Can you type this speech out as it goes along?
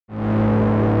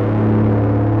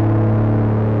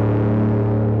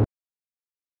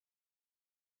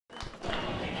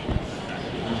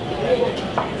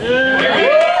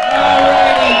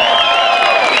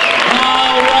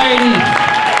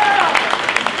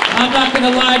I'm not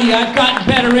gonna lie to you, I've gotten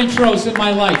better intros in my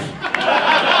life.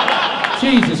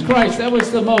 Jesus Christ, that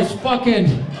was the most fucking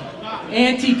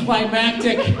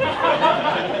anticlimactic.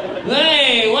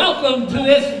 Hey, welcome to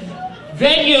this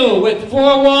venue with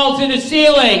 4 walls and a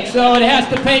ceiling, so it has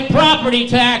to pay property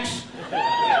tax.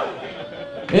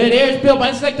 Here's Bill,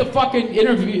 that's like the fucking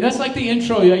interview, that's like the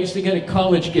intro I used to get at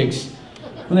college gigs.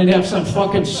 When they'd have some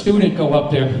fucking student go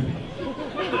up there.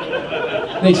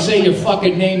 They'd say your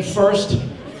fucking name first.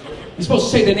 You're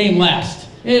supposed to say the name last.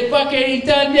 Hey, fucking, he's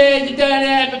done this, he's done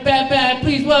that,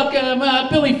 please welcome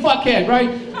Billy Fuckhead,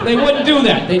 right? But they wouldn't do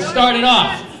that, they'd start it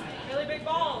off. Really big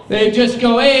balls. They'd just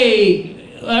go, hey,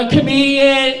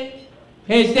 comedian,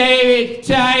 his name is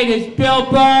tight, is Bill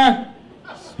Burr,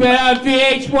 spit on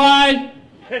VH1.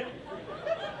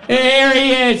 Here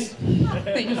he is.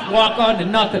 They just walk on to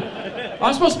nothing.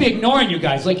 I'm supposed to be ignoring you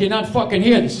guys like you're not fucking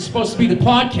here. This is supposed to be the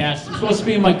podcast. I'm supposed to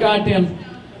be in my goddamn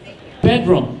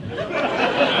bedroom.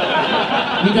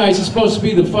 You guys are supposed to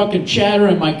be the fucking chatter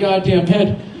in my goddamn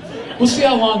head. We'll see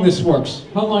how long this works.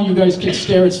 How long you guys can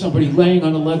stare at somebody laying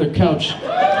on a leather couch,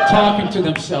 talking to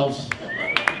themselves.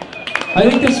 I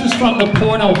think this was from the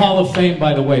Porno Hall of Fame,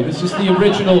 by the way. This is the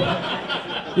original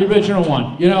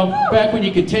one. You know, back when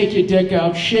you could take your dick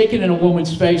out, shake it in a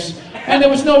woman's face, and there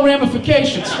was no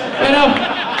ramifications. You know,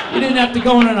 you didn't have to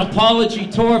go on an apology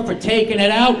tour for taking it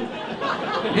out.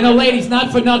 You know, ladies,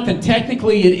 not for nothing,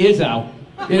 technically it is out.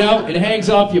 You know, it hangs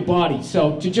off your body.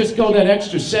 So to just go that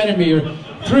extra centimeter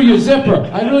through your zipper,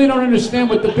 I really don't understand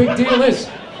what the big deal is.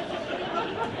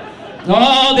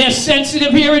 Oh, they're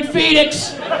sensitive here in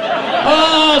Phoenix.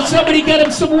 Oh, somebody get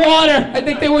him some water. I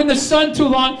think they were in the sun too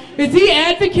long. Is he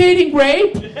advocating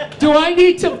rape? Do I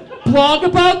need to blog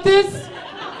about this?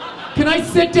 Can I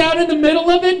sit down in the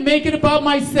middle of it and make it about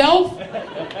myself?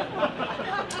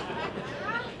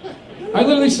 I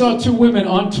literally saw 2 women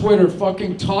on Twitter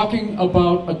fucking talking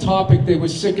about a topic they were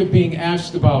sick of being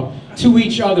asked about to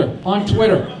each other on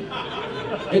Twitter.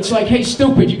 It's like, hey,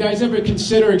 stupid, you guys ever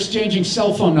consider exchanging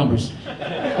cell phone numbers?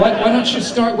 Why don't you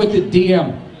start with the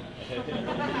DM?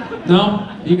 No?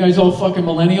 You guys all fucking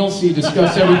millennials, so you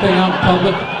discuss everything out in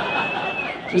public?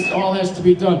 Just all has to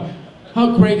be done.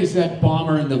 How great is that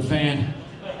bomber in the van?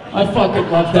 I fucking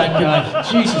love that guy.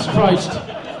 Jesus Christ.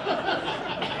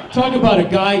 Talk about a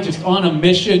guy just on a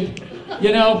mission,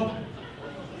 you know?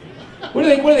 What do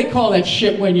they call that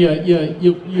shit when you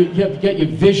get your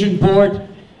vision board?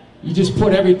 You just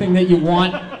put everything that you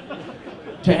want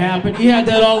to happen. He had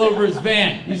that all over his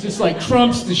van. He's just like,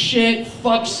 Trump's the shit,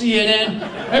 fuck CNN.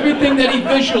 Everything that he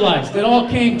visualized, it all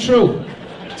came true.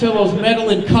 Until those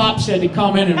meddling cops had to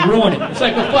come in and ruin it. It's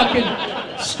like a fucking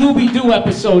Scooby-Doo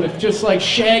episode if just like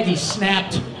Shaggy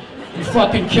snapped and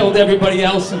fucking killed everybody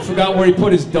else and forgot where he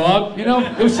put his dog. You know,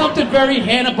 there was something very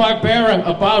Hanna-Barbera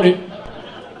about it.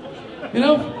 You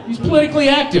know, he's politically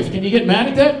active. Can you get mad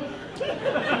at that?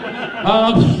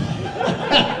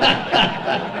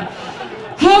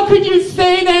 How could you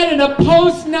say that in a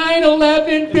post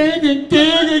 9/11?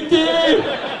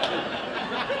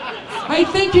 I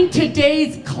think in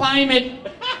today's climate,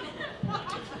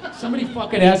 somebody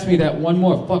fucking asked me that one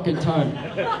more fucking time.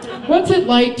 What's it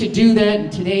like to do that in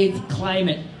today's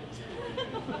climate?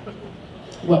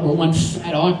 What, where one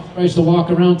fat off tries to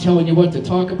walk around telling you what to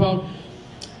talk about?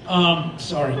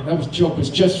 Sorry, that joke was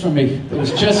just for me. It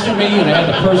was just for me, and I had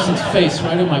the person's face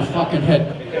right in my fucking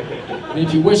head. And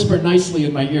if you whisper nicely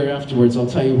in my ear afterwards, I'll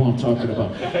tell you who I'm talking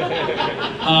about.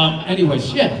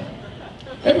 Anyways, yeah.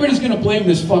 Everybody's gonna blame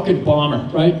this fucking bomber,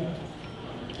 right?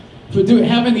 For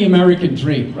having the American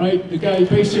dream, right? The guy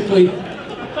basically,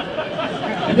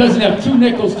 he doesn't have 2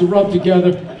 nickels to rub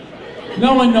together.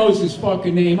 No one knows his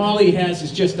fucking name. All he has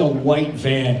is just a white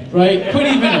van, right?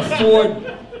 Couldn't even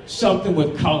afford something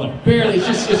with color. Barely,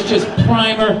 it's just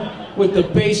primer with the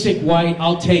basic white.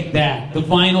 I'll take that. The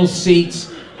vinyl seats,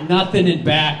 nothing in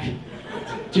back.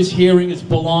 Just hearing his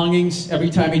belongings every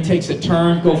time he takes a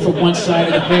turn, go from one side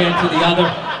of the van to the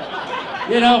other.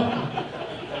 You know?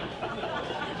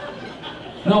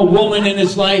 No woman in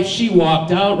his life, she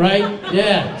walked out, right?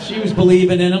 Yeah, she was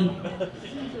believing in him.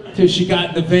 Till she got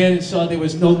in the van and saw there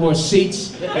was no more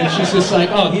seats. And she's just like,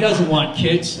 oh, he doesn't want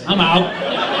kids. I'm out.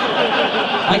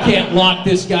 I can't lock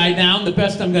this guy down. The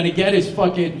best I'm gonna get is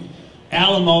fucking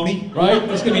alimony, right?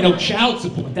 There's gonna be no child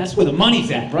support. That's where the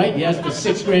money's at, right? You ask for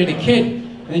 $6 grand a kid,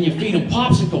 and then you feed him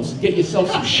popsicles and get yourself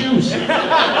some shoes.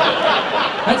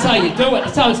 That's how you do it.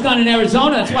 That's how it's done in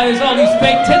Arizona. That's why there's all these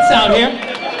fake tits out here.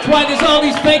 That's why there's all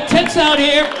these fake tits out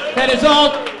here. That is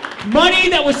all money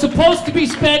that was supposed to be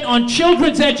spent on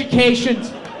children's education.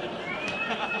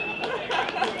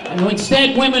 And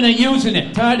instead, women are using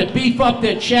it, trying to beef up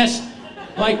their chest.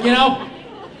 Like, you know,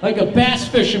 Like a bass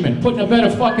fisherman putting a better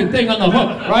fucking thing on the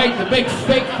hook, right? The big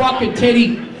fake fucking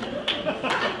titty.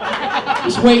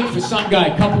 Just waiting for some guy,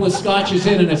 a couple of scotches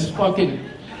in this fucking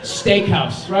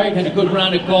steakhouse, right? Had a good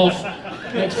round of golf.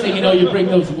 Next thing you know, you bring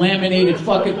those laminated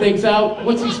fucking things out.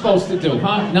 What's he supposed to do,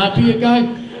 huh? Not be a guy?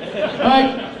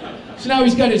 Right? So now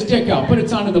he's got his dick out, but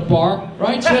it's under the bar,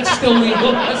 right? So that's still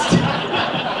legal.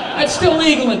 That's still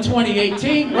legal in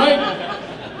 2018, right?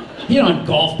 You know, in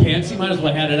golf pants, he might as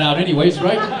well had it out anyways,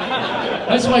 right?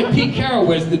 That's why Pete Carroll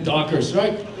wears the Dockers,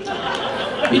 right?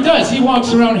 He does. He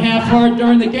walks around half hard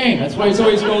during the game. That's why he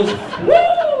always goes,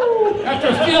 woo! After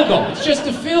a field goal. It's just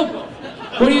a field goal.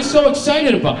 What are you so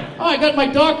excited about? Oh, I got my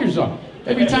Dockers on.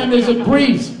 Every time there's a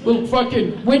breeze, little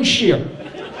fucking wind shear.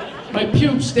 My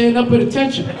pubes stand up at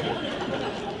attention.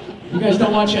 You guys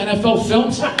don't watch NFL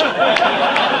films?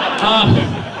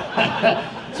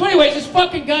 So anyways, this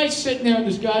fucking guy's sitting there in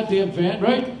this goddamn van,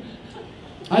 right?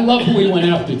 I love who he went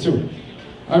after, too.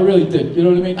 I really did, you know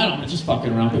what I mean? I don't know, just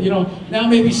fucking around, but you know, now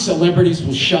maybe celebrities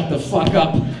will shut the fuck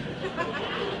up.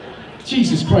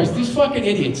 Jesus Christ, these fucking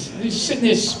idiots. They're sitting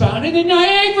there spouting, in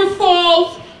Niagara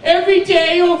Falls, every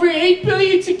day over 8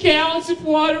 billion gallons of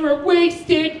water are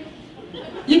wasted.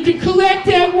 You could collect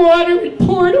that water and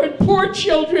pour it on poor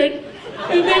children,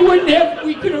 and they wouldn't have,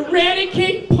 we could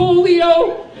eradicate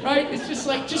polio. Right? It's just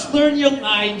like, just learn your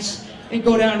lines and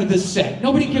go down to the set.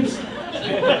 Nobody gives...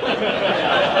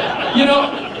 You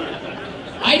know,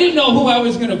 I didn't know who I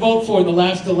was going to vote for in the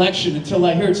last election until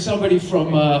I heard somebody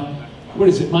from, what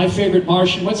is it, My Favorite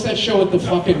Martian? What's that show with the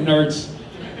fucking nerds?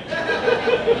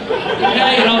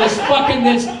 Yeah, you know,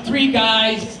 there's 3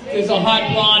 guys, there's a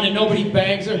hot blonde and nobody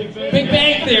bangs her. Big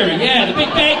Bang Theory, yeah, the Big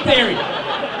Bang Theory.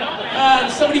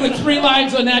 Somebody with 3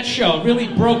 lines on that show really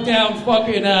broke down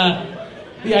fucking,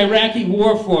 the Iraqi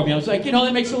war for me. I was like, you know,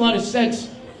 that makes a lot of sense.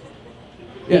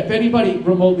 Yeah, if anybody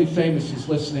remotely famous is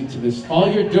listening to this, all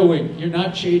you're doing, you're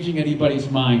not changing anybody's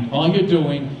mind. All you're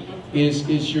doing is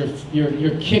you're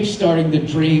kickstarting the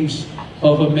dreams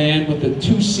of a man with a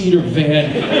 2-seater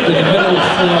van in the middle of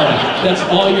Florida. That's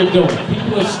all you're doing.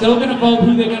 People are still going to vote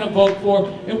who they're going to vote for.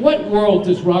 In what world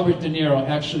does Robert De Niro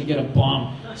actually get a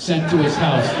bomb sent to his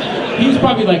house? He was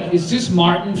probably like, is this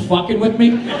Martin fucking with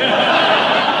me?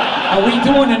 Are we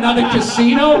doing another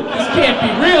casino? This can't be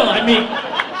real. I mean,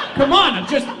 come on,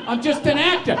 I'm just an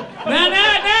actor. No.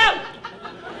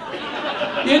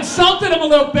 You insulted him a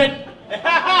little bit.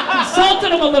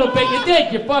 Insulted him a little bit. You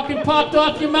did. You fucking popped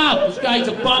off your mouth. This guy's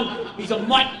a bum. He's a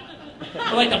mutt.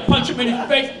 I like to punch him in his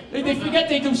face. They forget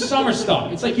they do summer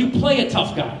stock. It's like you play a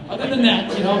tough guy. Other than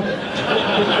that, you know,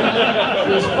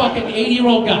 you're a fucking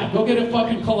 80-year-old guy. Go get a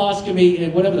fucking coloscopy,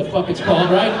 whatever the fuck it's called,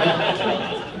 right?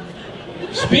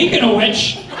 Speaking of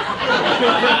which,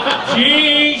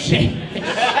 Jesus.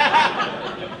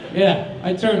 Yeah,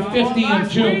 I turned 50 in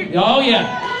June. Oh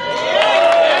yeah.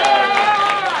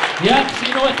 Yeah, so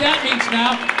you know what that means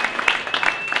now?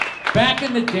 Back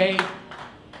in the day,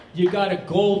 you got a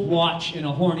gold watch and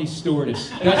a horny stewardess.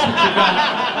 That's what you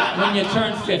got when you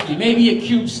turn 50. Maybe a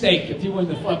cube steak if you were in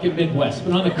the fucking Midwest.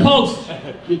 But on the coast,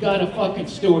 you got a fucking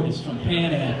stewardess from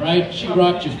Pan Am, right? She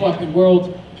rocked your fucking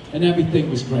world. And everything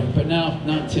was great. But now,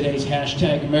 not today's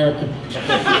hashtag America.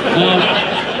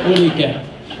 Now, what do you get?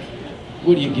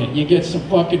 What do you get? You get some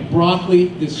fucking broccoli,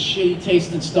 this shitty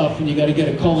tasting stuff, and you got to get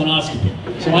a colonoscopy.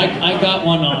 So I got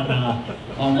one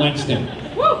on Wednesday.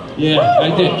 Yeah, I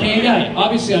did. Yeah,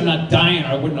 obviously I'm not dying, or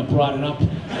I wouldn't have brought it up.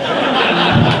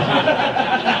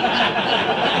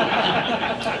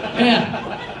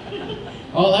 Yeah.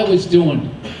 All I was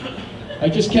doing, I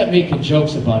just kept making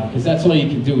jokes about it, because that's all you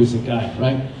can do as a guy,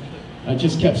 right? I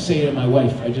just kept saying to my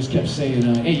wife, I just kept saying,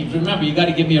 hey, remember, you got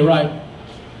to give me a ride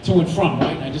to and from,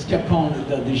 right? And I just kept calling it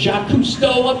the Jacques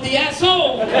Cousteau of the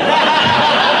asshole.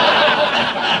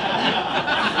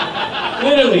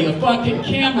 Literally, a fucking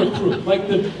camera crew, like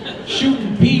the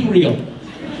shooting B-reel.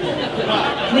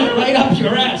 Right up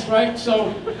your ass, right?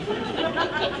 So,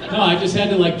 no, I just had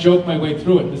to like joke my way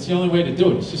through it. That's the only way to do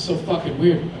it. It's just so fucking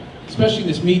weird. Especially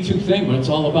this Me Too thing where it's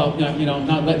all about, you know,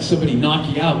 not letting somebody knock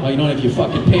you out while you don't have your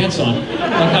fucking pants on. Like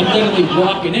I'm literally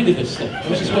walking into this thing. I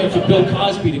was just waiting for Bill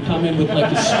Cosby to come in with like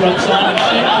his struts on and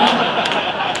shit.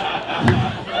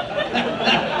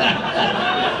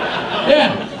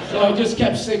 Yeah, so I just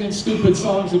kept singing stupid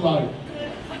songs about it.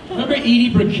 Remember Edie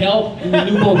Brickell in the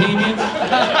New Bohemians?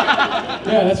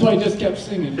 Yeah, that's why I just kept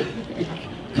singing.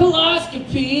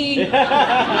 Coloscopy!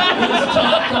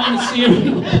 Talk on the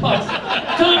cereal box.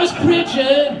 Thomas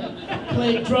Pritchard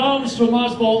played drums for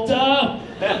Mars Volta.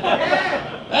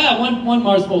 One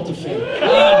Mars Volta fan.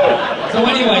 So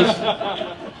anyways,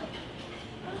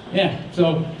 Yeah,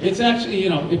 so it's actually, you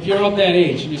know, if you're of that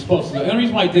age and you're supposed to do it. The only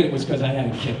reason why I did it was because I had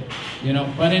a kid. You know,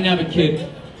 if I didn't have a kid,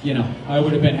 you know, I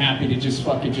would have been happy to just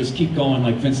fucking just keep going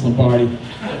like Vince Lombardi.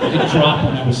 I didn't drop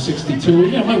when I was 62.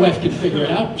 You know, my wife can figure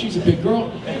it out. She's a big girl.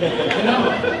 You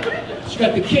know, she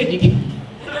got the kid.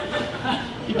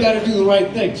 You got to do the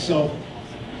right thing. So,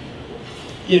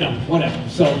 you know, whatever.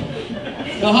 So,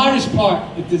 the hardest part,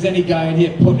 if there's any guy in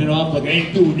here putting it off, like, I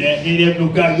ain't doing that, ain't have no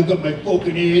guy look at my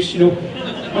fucking ass, you know.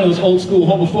 One of those old school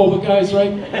homophobic guys,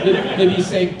 right? Maybe you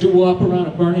say doo-wop around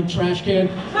a burning trash can.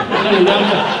 You know, you're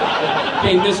younger,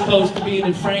 came this close to being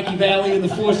in Frankie Valley in the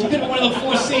Four Seasons. You could have one of the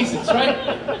Four Seasons, right?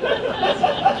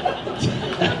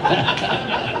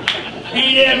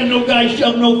 Ain't having no guy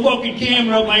shove no fucking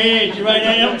camera up my ass, right?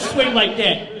 I don't swing like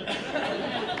that.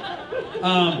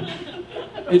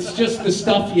 It's just the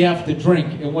stuff you have to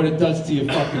drink and what it does to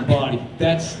your fucking body.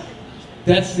 That's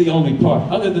the only part.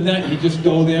 Other than that, you just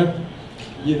go there,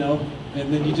 you know,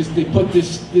 and then they put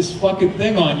this fucking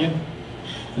thing on you.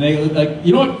 And they, like,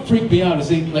 you know what freaked me out is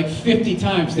they, like 50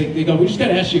 times, they go, we just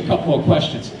gotta ask you a couple more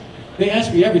questions. They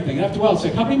ask me everything. And after a while, it's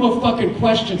like, how many more fucking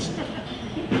questions?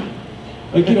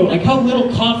 Like, you know, like how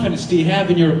little confidence do you have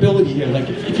in your ability here? Like,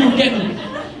 if you're getting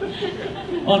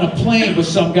on a plane with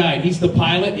some guy, and he's the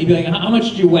pilot, he'd be like, how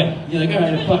much do you weigh? You're like, all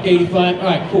right, fuck 85, all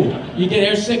right, cool. You get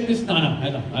air sickness? No, I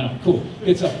know, cool.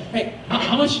 It's up. Hey,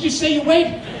 how much did you say you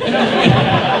weighed? You know?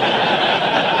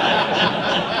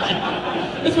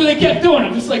 That's what they kept doing.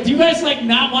 I'm just like, do you guys like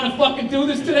not want to fucking do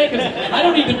this today? Because I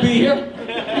don't need to be here.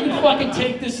 You can fucking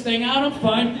take this thing out, I'm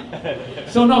fine.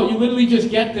 So no, you literally just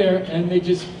get there and they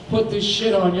just put this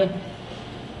shit on you.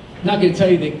 I'm not gonna tell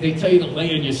you, they tell you to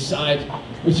lay on your side,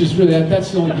 which is really,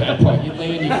 that's the only bad part. You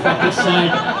lay on your fucking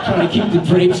side, trying to keep the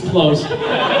drapes closed.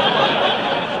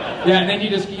 Yeah, and then you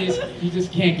just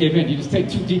can't give in. You just take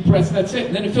 2 deep breaths, and that's it.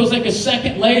 And then it feels like a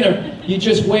second later, you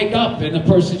just wake up and the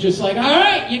person's just like, all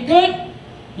right, you good?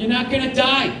 You're not gonna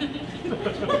die.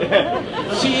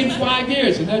 See you in 5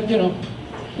 years. And then, you know,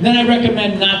 and then I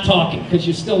recommend not talking, because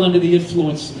you're still under the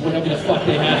influence of whatever the fuck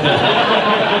they have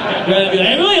there. Like,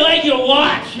 I really like your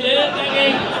watch. Is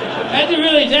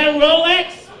that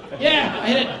Rolex? Yeah, I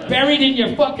had it buried in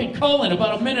your fucking colon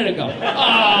about a minute ago.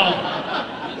 Oh.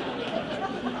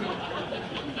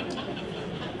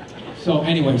 So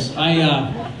anyways,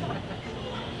 I'm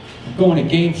going to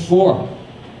game 4.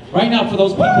 Right now, for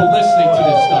those people listening to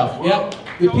this stuff, yep,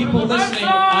 the people listening,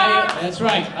 that's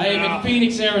right, I am in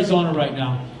Phoenix, Arizona right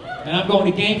now, and I'm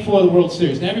going to Game 4 of the World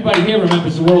Series. Now, everybody here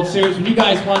remembers the World Series when you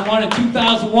guys won one in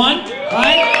 2001,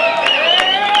 right?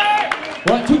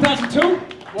 What, 2002?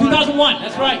 2001,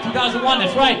 that's right, 2001,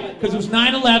 that's right, because it was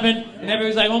 9/11, and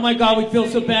everybody's like, oh my God, we feel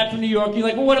so bad for New York. You're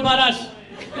like, well, what about us?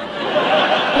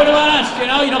 What about us, you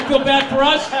know? You don't feel bad for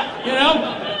us, you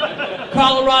know?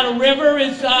 Colorado River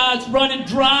is it's running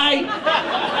dry.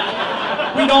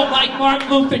 We don't like Martin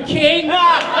Luther King.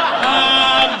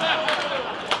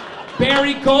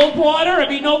 Barry Goldwater. I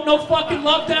mean, no fucking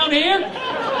love down here.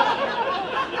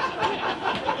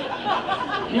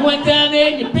 You went down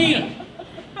there and you beat him.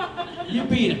 You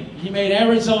beat him. You made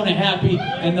Arizona happy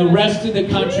and the rest of the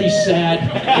country sad.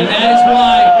 And that is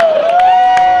why,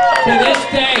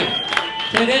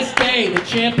 to this day, the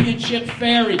championship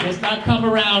fairy has not come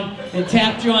around and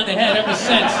tapped you on the head ever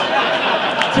since.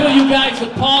 Until you guys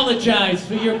apologize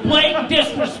for your blatant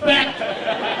disrespect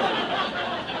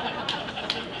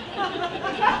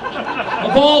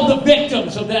of all the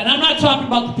victims of that. And I'm not talking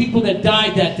about the people that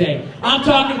died that day. I'm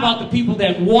talking about the people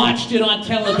that watched it on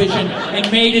television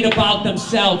and made it about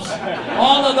themselves.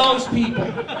 All of those people.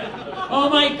 Oh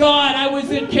my God, I was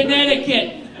in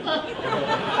Connecticut.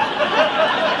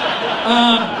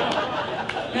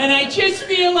 And I just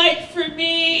feel like for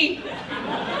me,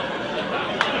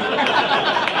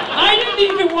 I didn't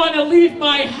even want to leave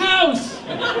my house.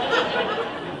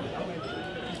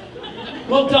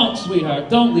 Well, don't, sweetheart.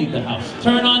 Don't leave the house.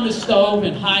 Turn on the stove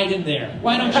and hide in there.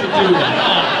 Why don't you do that?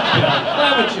 Oh,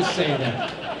 why would you say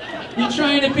that? You're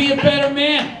trying to be a better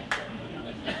man.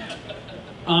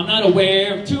 I'm not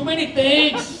aware of too many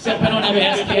things, except I don't have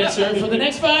ass cancer for the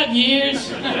next 5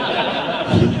 years.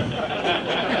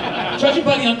 Judging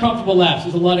by the uncomfortable laughs,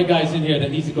 there's a lot of guys in here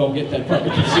that need to go get that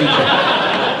fucking procedure.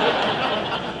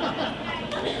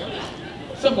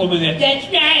 Some woman there, that's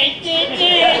right.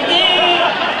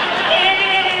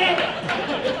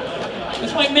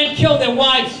 That's why men kill their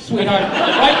wives, sweetheart.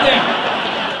 Right there.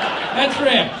 That's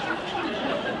rare.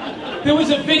 There was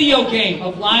a video game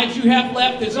of lives you have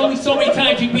left. There's only so many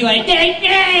times you can be like,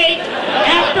 yay!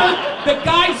 After the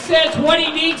guy says what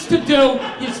he needs to do,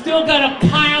 you still gotta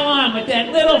pile on with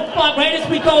that little fuck. Right as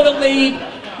we go to leave,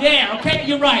 Yeah, okay,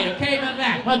 you're right, okay, about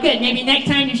that. Well, good, maybe next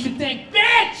time you should think,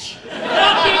 bitch!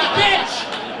 Fucking bitch!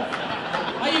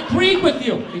 I agreed with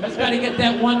you. You just gotta get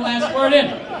that one last word in.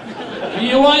 And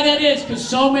you know why that is? Because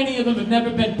so many of them have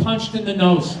never been punched in the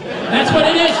nose. That's what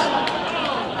it is.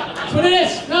 That's what it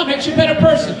is. No, it makes you a better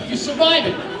person. You survive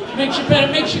it. It makes you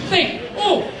better, makes you think.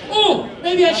 Ooh,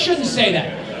 maybe I shouldn't say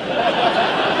that.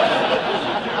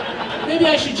 Maybe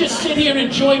I should just sit here and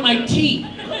enjoy my tea.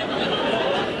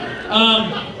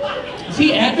 Is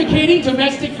he advocating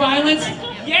domestic violence?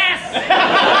 Yes!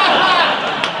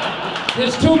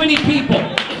 There's too many people.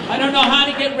 I don't know how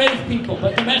to get rid of people,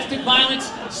 but domestic violence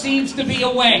seems to be a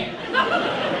way.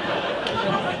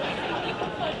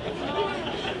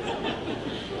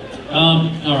 All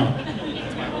right.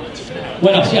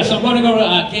 What else? Yes, I'm going to go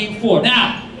to Game 4.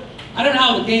 Now, I don't know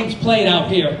how the game's played out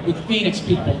here with Phoenix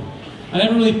people. I've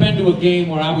never really been to a game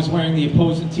where I was wearing the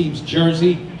opposing team's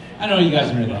jersey. I don't know you guys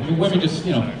are into that. I mean, women just,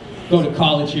 you know, go to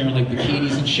college here in like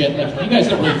bikinis and shit. Like, you guys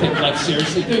don't really think life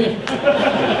seriously, do you? You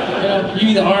know, you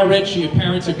either are rich or your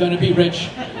parents are gonna be rich,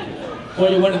 or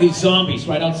you're one of these zombies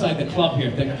right outside the club here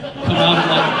that come out and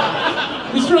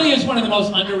like. This really is one of the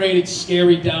most underrated,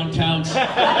 scary downtowns that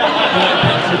I've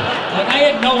been to. Like, I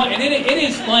had no one, and it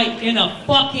is like in a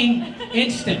fucking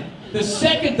instant. The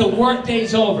second the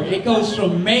workday's over, it goes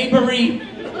from Mayberry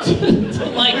to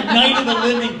like Night of the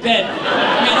Living Dead.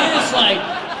 I mean, it is like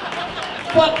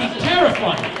fucking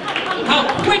terrifying. How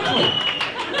quickly.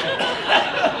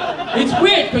 It's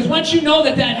weird, because once you know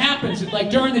that happens, it's like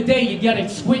during the day you gotta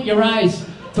squint your eyes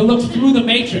to look through the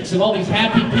matrix of all these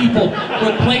happy people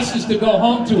with places to go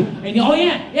home to. And you, oh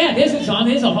yeah, there's a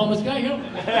zombie, there's a homeless guy, you know.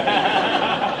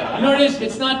 You know what it is?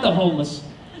 It's not the homeless.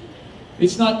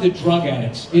 It's not the drug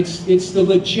addicts. It's the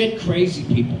legit crazy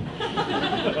people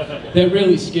that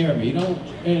really scare me, you know?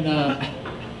 And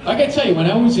I gotta tell you, when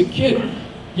I was a kid,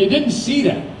 you didn't see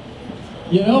that,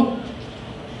 you know?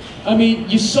 I mean,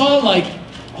 you saw like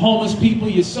homeless people,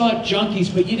 you saw junkies,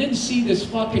 but you didn't see this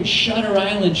fucking Shutter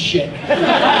Island shit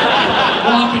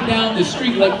walking down the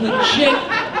street, like legit,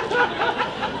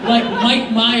 like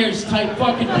Mike Myers type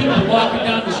fucking people walking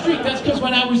down the street. That's because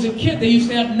when I was a kid, they used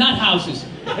to have nut houses.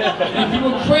 And if you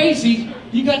were crazy,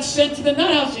 you got sent to the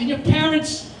nut house, and your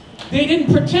parents, they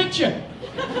didn't protect you.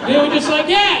 They were just like,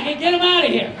 yeah, get him out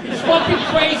of here. He's fucking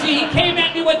crazy. He came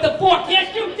at me with the fork.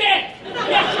 Yes, you did.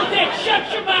 Yes, you did.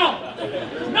 Shut your mouth.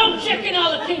 No chicken a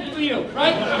la king for you,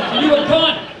 right? And you were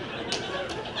gone.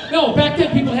 No, back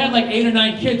then people had like 8 or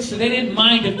 9 kids, so they didn't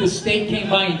mind if the state came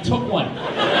by and took one,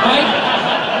 right?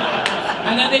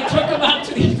 And then they took them out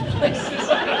to these places.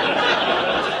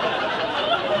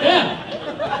 Yeah.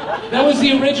 That was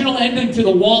the original ending to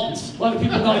the Waltons. A lot of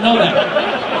people don't know that.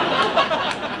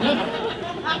 Yeah.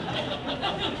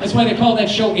 That's why they call that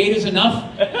show 8 is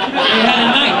Enough. They had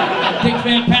a night. Dick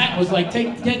Van Patten was like,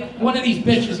 get one of these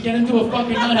bitches, get into a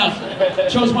fucking nut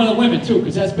house. Chose one of the women too,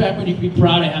 because that's back when you could be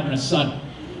proud of having a son.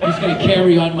 He's gonna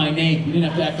carry on my name. You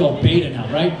didn't have to act all beta now,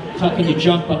 right? Tucking your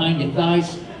junk behind your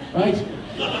thighs, right?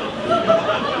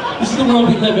 This is the world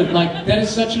we live in. Like, that is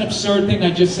such an absurd thing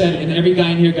I just said, and every guy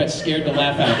in here got scared to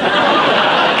laugh at it.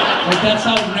 Like, that's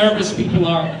how nervous people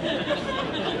are.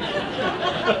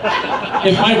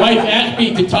 If my wife asked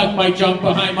me to tuck my junk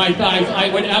behind my thighs, I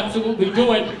would absolutely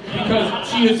do it because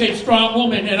she is a strong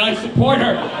woman and I support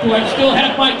her. Do I still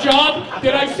have my job?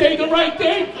 Did I say the right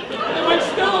thing? Am I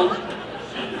still...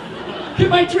 Can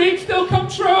my dreams still come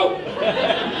true?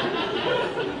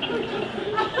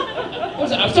 I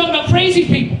was talking about crazy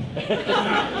people.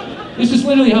 This is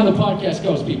literally how the podcast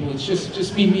goes, people. It's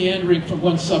just me meandering from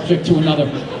one subject to another.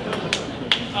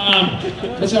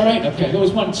 That's all right? Okay, there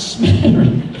was one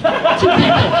smattering. 2 people.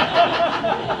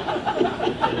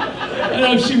 I don't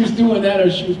know if she was doing that or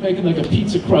she was making like a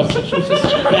pizza crust. She was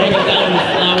just banging down the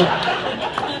flour.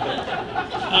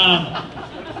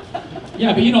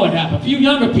 Yeah, but you know what happened. A few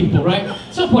younger people, right?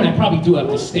 At some point I probably do have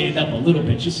to stand up a little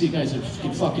bit just so you guys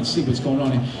can fucking see what's going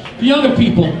on here. The younger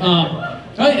people,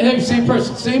 same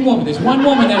person, same woman. There's one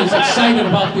woman that is excited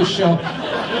about this show.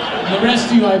 And the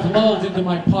rest of you I've lulled into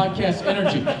my podcast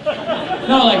energy.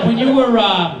 No, like when you were,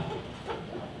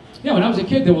 when I was a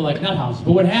kid, there were like nut houses.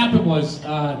 But what happened was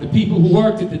the people who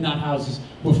worked at the nut houses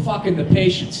were fucking the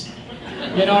patients.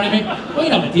 You know what I mean? Well, you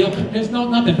know the deal. There's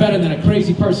nothing better than a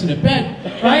crazy person in bed,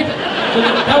 right? So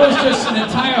that was just an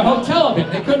entire hotel of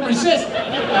it. They couldn't resist.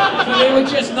 So they were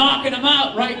just knocking them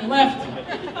out right and left.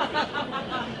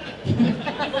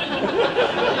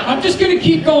 I'm just going to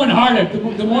keep going harder.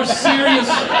 The more serious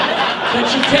that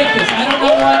you take this. I don't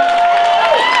know what.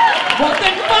 Well,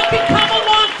 then fucking come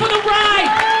along for the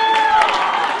ride.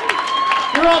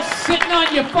 You're all sitting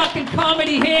on your fucking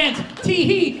comedy hands.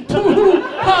 Tee-hee, too-hoo,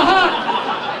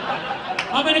 ha-ha.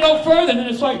 I'm gonna go further, and then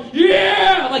it's like,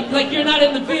 yeah! Like you're not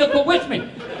in the vehicle with me.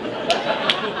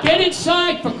 Get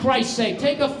inside, for Christ's sake.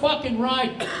 Take a fucking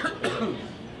ride.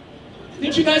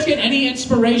 Didn't you guys get any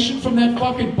inspiration from that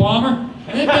fucking bomber?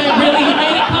 That guy really, he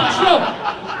made it come true.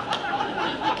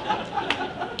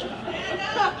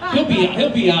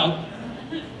 He'll be out.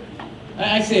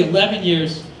 I say 11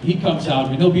 years, he comes out,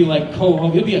 and he'll be like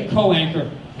he'll be a co-anchor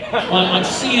on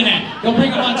CNN. They'll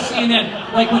bring him on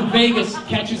CNN, like when Vegas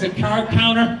catches a card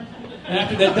counter, and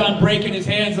after they're done breaking his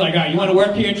hands, like, all right, you want to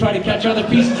work here and try to catch other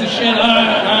pieces of shit? All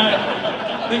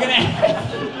right. They're gonna,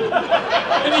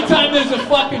 anytime there's a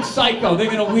fucking psycho,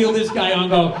 they're gonna wheel this guy on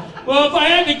and go, well, if I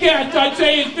had to guess, I'd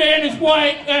say his van is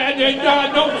white, and there's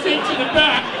no seats in the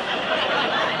back.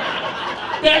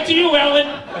 Back to you, Ellen.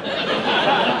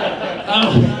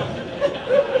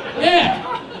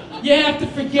 Yeah, you have to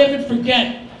forgive and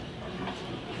forget.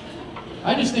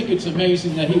 I just think it's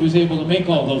amazing that he was able to make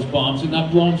all those bombs and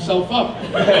not blow himself up, you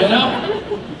know?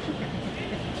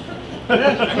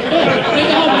 Yeah, think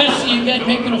how messy you get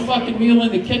making a fucking meal in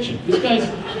the kitchen. This guy's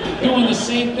doing the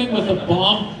same thing with a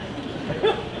bomb.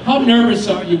 How nervous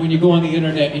are you when you go on the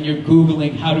internet and you're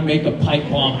Googling how to make a pipe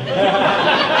bomb?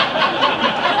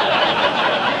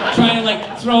 Trying to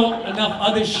like throw enough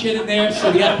other shit in there so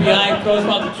the FBI throws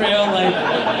them off the trail, like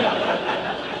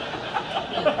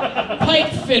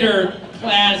pipe fitter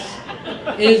class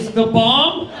is the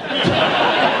bomb.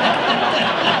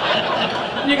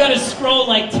 You gotta scroll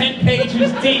like 10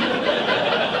 pages deep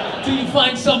till you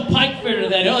find some pipe fitter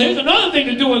that, oh, here's another thing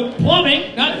to do with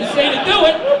plumbing, not to say to do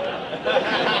it.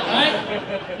 Right?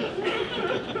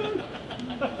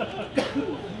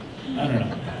 I don't know.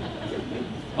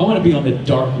 I want to be on the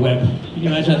dark web. Can you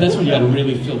imagine that? That's when you gotta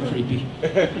really feel creepy.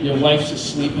 Your wife's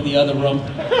asleep in the other room.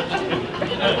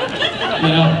 You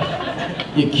know?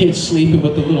 Your kid's sleeping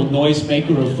with the little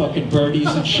noisemaker of fucking birdies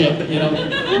and shit, you know?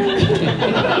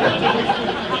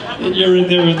 And you're in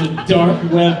there in the dark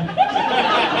web.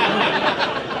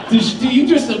 Do you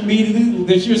just immediately,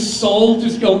 does your soul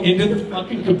just go into the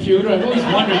fucking computer? I've always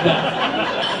wondered that.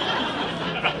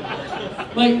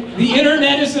 Like, the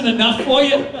internet isn't enough for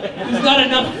you? There's not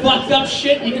enough fucked up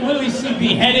shit? You can literally see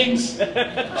beheadings.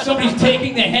 Somebody's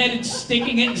taking the head and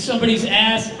sticking it in somebody's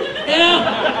ass. You know?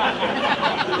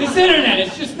 This internet,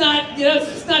 it's just not, you know, it's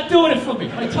just not doing it for me.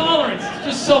 My tolerance is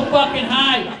just so fucking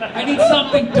high. I need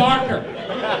something darker.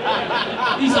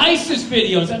 These ISIS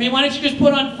videos, I mean, why don't you just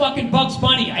put on fucking Bugs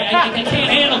Bunny? I can't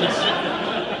handle this.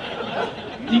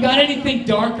 You got anything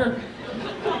darker?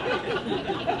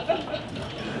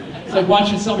 It's like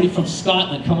watching somebody from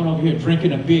Scotland coming over here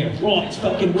drinking a beer. Oh, it's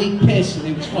fucking weak piss, and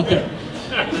they just want their...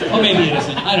 Oh, maybe it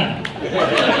isn't. I don't know.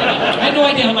 I had no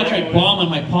idea how much I bomb on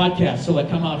my podcast, so I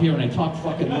come out here and I talk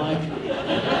fucking live.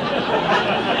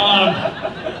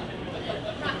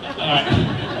 Alright.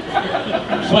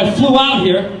 So I flew out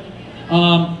here.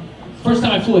 First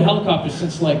time I flew a helicopter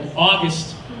since like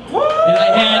August. And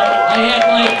I had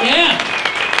like, yeah.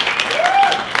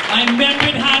 I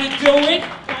remembered how to do it.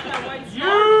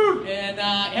 And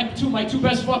I had my two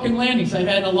best fucking landings I've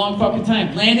had in a long fucking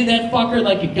time. Landed that fucker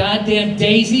like a goddamn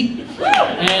daisy.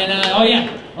 And oh yeah.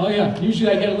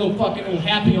 Usually I get a little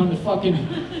happy on the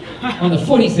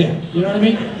footies there. You know what I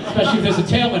mean? Especially if there's a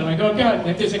tailwind. I'm like, oh god.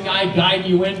 If there's a guy guiding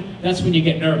you in, that's when you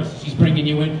get nervous. He's bringing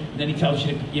you in, and then he tells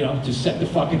you to, you know, to set the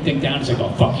fucking thing down. It's like,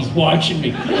 oh fuck, he's watching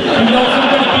me. He knows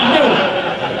I'm gonna be new.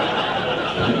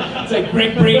 It's like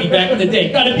Greg Brady back in the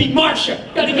day. Gotta be Marsha.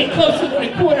 Gotta get closer than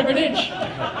a quarter of an inch.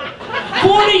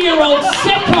 40-year-old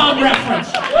sitcom reference.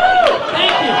 Woo!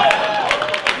 Thank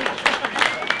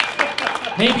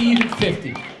you. Maybe even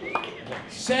 50.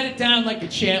 Set it down like a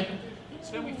champ.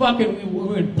 So then we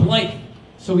were in Blythe.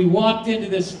 So we walked into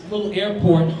this little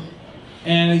airport,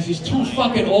 and there's these two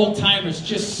fucking old timers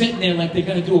just sitting there like they're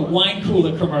gonna do a wine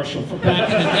cooler commercial from back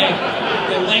in the day.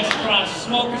 Their legs crossed,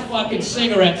 smoking fucking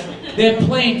cigarettes. Their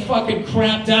plane fucking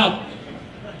crapped out.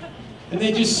 And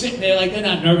they're just sitting there like they're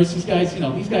not nervous. These guys, you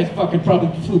know, these guys fucking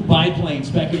probably flew biplanes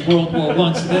back in World War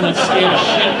I, so they're not scared of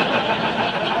shit.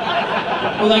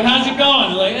 We're like, how's it going?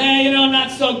 They're like, you know,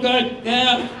 not so good.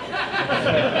 Yeah.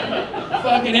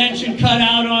 Fucking engine cut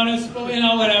out on us, you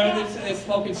know, whatever. They're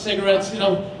smoking cigarettes, you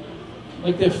know,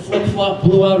 like their flip-flop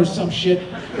blew out or some shit.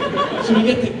 So we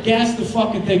get to gas the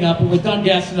fucking thing up, and we're done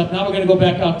gassing up. Now we're gonna go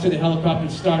back out to the helicopter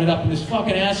and start it up, and this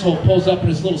fucking asshole pulls up in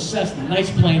his little Cessna, nice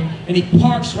plane, and he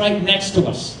parks right next to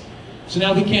us. So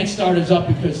now we can't start us up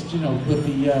because, you know, with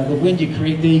the wind you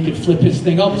create there, you could flip his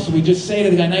thing over. So we just say to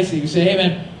the guy nicely, we say, hey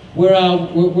man,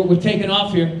 we're taking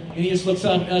off here, and he just looks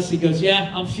up at us, he goes,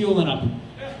 yeah, I'm fueling up.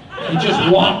 He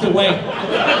just walked away.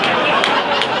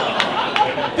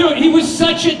 Dude, he was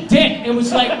such a dick.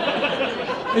 It's like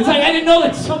I didn't know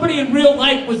that somebody in real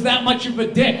life was that much of a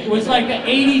dick. It was like an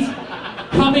 80s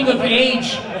coming of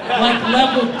age, like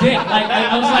level dick. Like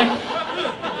I was like,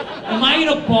 am I in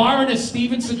a bar in a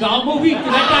Steven Seagal movie? Did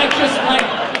that guy just like,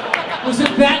 was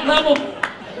it that level?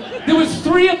 There was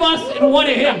 3 of us and 1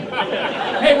 of him.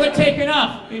 Hey, we're taking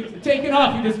off. Taking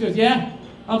off. He just goes, yeah,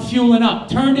 I'm fueling up.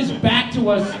 Turned his back to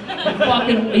us and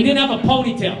fucking, he didn't have a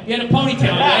ponytail. He had a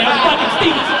ponytail. I was fucking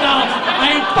Steven Seagal. I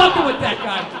ain't fucking with that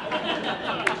guy.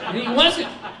 And he wasn't.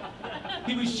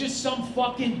 He was just some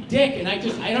fucking dick. And I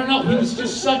don't know.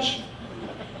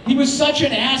 He was such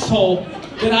an asshole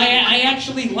that I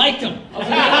actually liked him. I was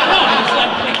like, I don't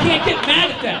know. I can't get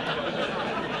mad at that.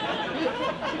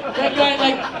 That guy,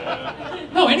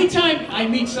 like, no, anytime I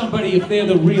meet somebody, if they're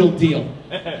the real deal,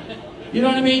 you know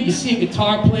what I mean? You see a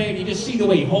guitar player, and you just see the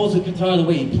way he holds the guitar, the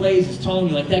way he plays, his tone,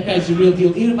 you're like, that guy's the real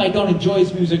deal. Even if I don't enjoy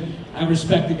his music, I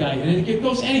respect the guy. And it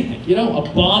goes anything, you know?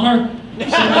 A bomber, some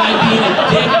guy being a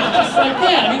dick, just like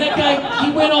that. I mean, that guy,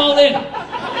 he went all in.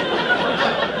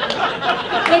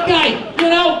 That guy, you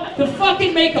know, to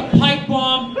fucking make a pipe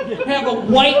bomb, have a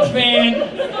white van,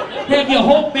 have your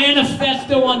whole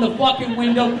manifesto on the fucking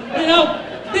window, you know,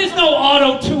 there's no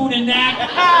auto-tune in that.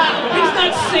 He's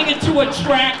not singing to a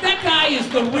track. That guy is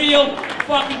the real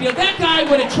fucking deal. That guy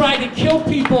would have tried to kill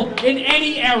people in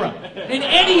any era. In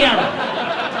any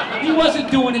era. He wasn't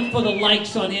doing it for the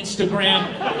likes on Instagram.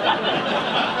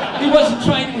 He wasn't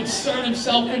trying to insert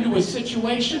himself into a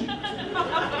situation.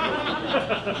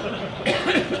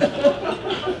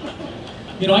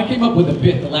 You know, I came up with a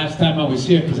bit the last time I was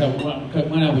here because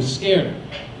when I was scared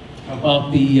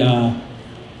about the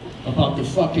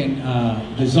fucking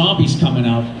the zombies coming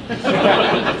out.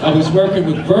 I was working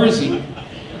with Verzi,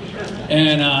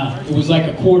 and it was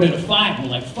like 4:45. We're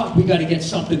like, fuck, we got to get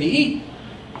something to eat.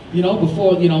 You know,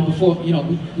 before we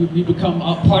become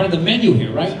a part of the menu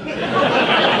here, right?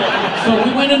 So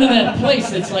we went into that place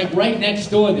that's like right next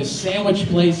door, this sandwich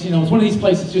place. You know, it's one of these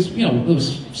places just, you know, there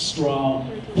was straw,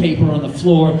 paper on the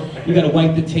floor. You got to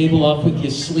wipe the table off with your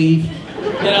sleeve.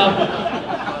 You know,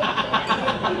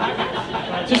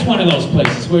 just one of those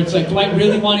places where it's like, do I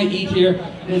really want to eat here?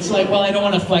 And it's like, well, I don't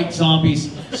want to fight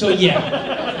zombies, so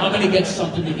yeah, I'm gonna get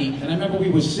something to eat. And I remember we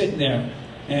were sitting there,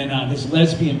 and this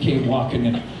lesbian came walking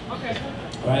in.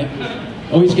 Right?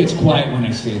 Always gets quiet when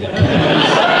I say that.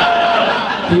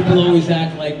 People always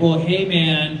act like, well, hey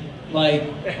man,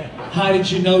 like, how did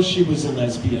you know she was a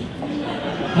lesbian?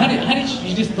 How did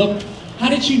you just look, how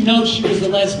did you know she was a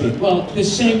lesbian? Well, the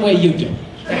same way you do.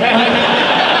 Right?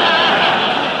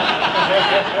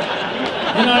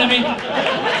 You know what I mean?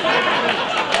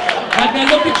 Like, I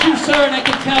look at you, sir, and I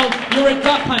can tell you're a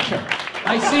duck hunter.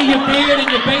 I see your beard and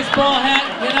your baseball hat,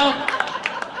 you know?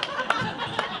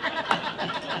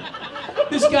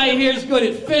 This guy here is good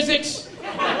at physics,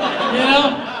 you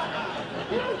know?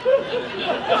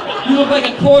 You look like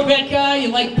a Corvette guy, you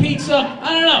like pizza,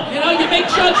 I don't know, you know, you make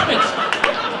judgments.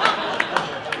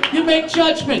 You make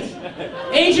judgments.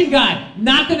 Asian guy,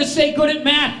 not gonna say good at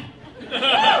math.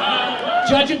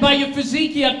 Judging by your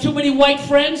physique, you have too many white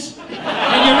friends,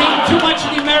 and you're eating too much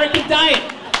of the American diet.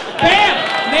 Bam!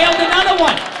 Nailed another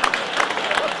one.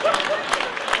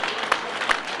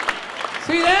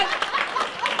 See that?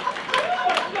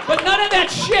 But none of that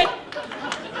shit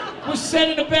was said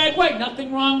in a bad way.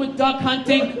 Nothing wrong with duck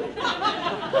hunting,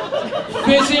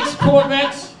 physics,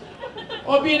 Corvettes,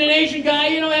 or being an Asian guy,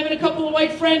 you know, having a couple of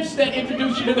white friends that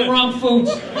introduce you to the wrong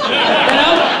foods. You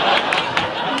know?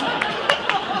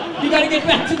 You gotta get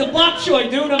back to the bok choy,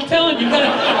 dude. I'm telling you, you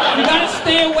gotta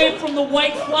stay away from the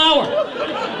white flour.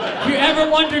 If you ever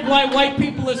wondered why white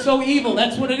people are so evil,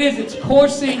 that's what it is. It's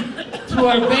coursing through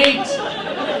our veins.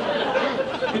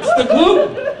 It's the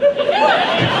gluten.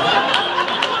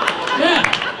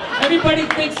 Yeah. Everybody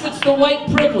thinks it's the white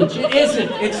privilege. It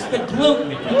isn't. It's the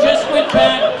gluten. If you just went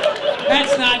back,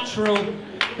 that's not true.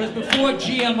 Because before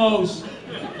GMOs,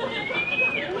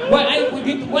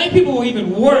 white people were even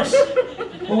worse.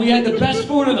 When we had the best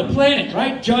food on the planet,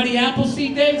 right? Johnny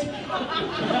Appleseed days.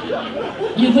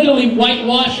 You literally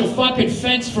whitewash a fucking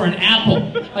fence for an apple.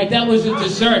 Like that was a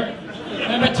dessert.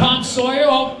 Remember Tom Sawyer?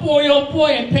 Oh boy,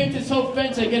 I paint this whole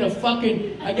fence, I get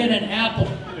an apple.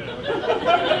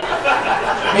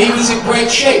 He was in great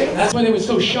shape. That's why they were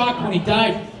so shocked when he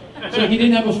died. So he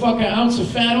didn't have a fucking ounce of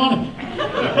fat on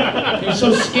him. He was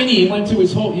so skinny, he went to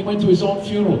his own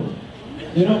funeral.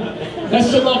 You know? That's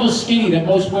the level of skinny that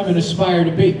most women aspire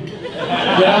to be. You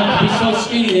know? Be so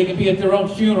skinny they can be at their own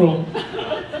funeral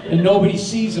and nobody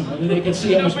sees them. And then they can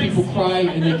see how much people cry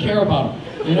and they care about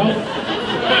them. You know?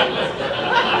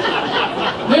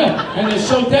 Yeah, and they're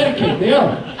so dedicated. They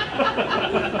are.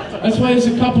 That's why there's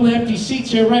a couple of empty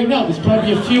seats here right now. There's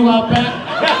probably a few out back.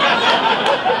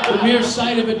 The mere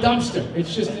sight of a dumpster.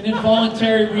 It's just an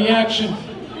involuntary reaction.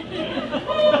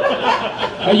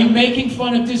 Are you making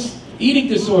fun of eating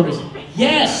disorders?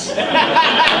 Yes.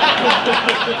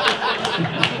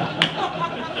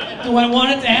 Do I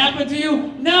want it to happen to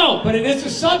you? No, but it is a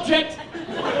subject.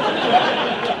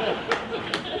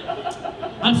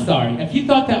 I'm sorry. If you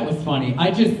thought that was funny,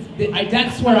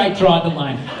 that's where I draw the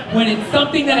line. When it's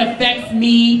something that affects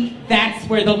me, that's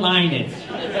where the line is.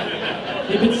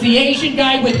 If it's the Asian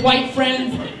guy with white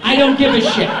friends, I don't give a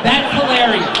shit. That's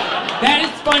hilarious. That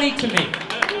is funny to me.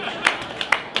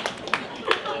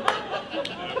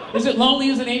 Is it lonely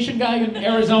as an Asian guy in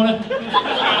Arizona?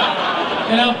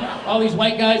 You know, all these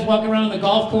white guys walking around on the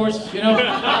golf course, you know?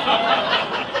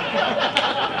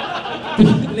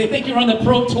 They think you're on the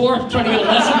pro tour trying to get a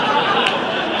lesson?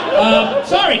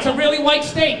 Sorry, it's a really white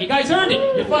state. You guys earned it.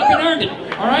 You fucking earned it,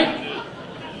 all right?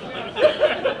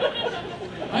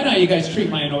 I know how you guys treat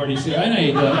minorities here. I know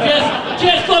you do.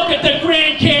 Just look at the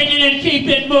Grand Canyon and keep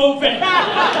it moving.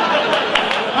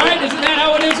 All right, isn't that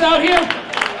how it is out here?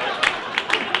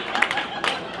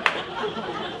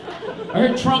 I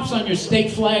heard Trump's on your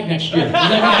state flag next year. Is that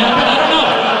going to happen?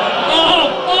 I don't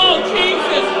know. Oh,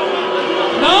 Jesus.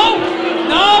 No?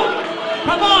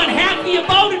 Come on, half of you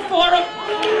voted for him.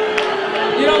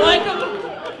 You don't like him?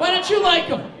 Why don't you like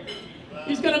him?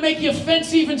 He's going to make your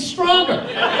fence even stronger.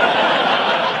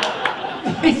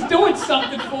 He's doing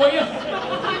something for you.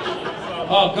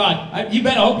 Oh, God. You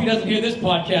better hope he doesn't hear this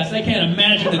podcast. I can't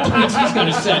imagine the tweets he's going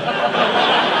to send.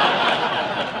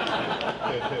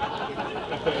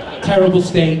 Terrible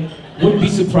state. Wouldn't be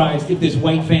surprised if there's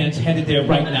white vans headed there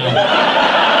right now.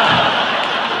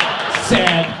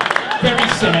 Sad. Very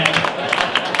sad.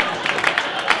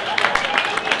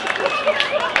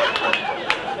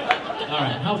 All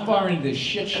right, how far into this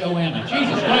shit show am I?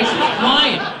 Jesus Christ, it's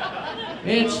flying.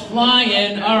 It's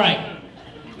flying. All right.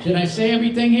 Did I say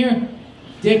everything here?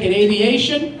 Dick at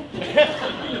aviation.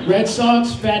 Red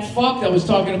Sox, fat fuck. That was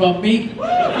talking about me. We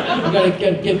gotta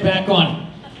get back on it.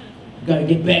 Gotta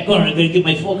get back on it. I gotta get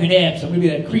my fucking abs. I'm gonna be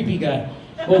that creepy guy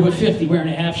over 50 wearing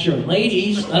a half shirt.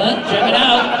 Ladies, check it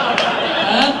out.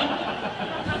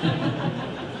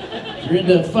 If you're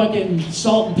into fucking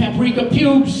salt and paprika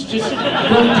pubes, just go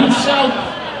due south.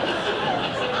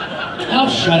 Oh,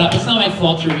 shut up. It's not my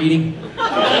fault you're eating.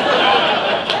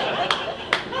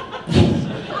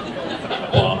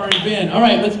 Bomber and Vin. All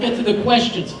right, let's get to the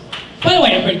questions. By the way,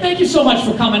 everybody, thank you so much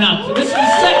for coming out. So this is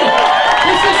the second.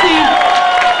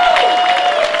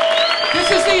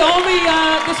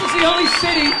 This is the only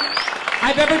city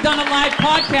I've ever done a live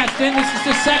podcast in. This is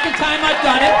the second time I've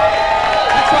done it.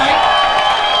 That's right.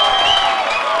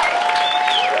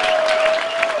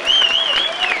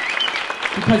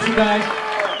 Because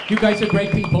you guys are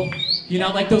great people. You're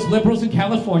not like those liberals in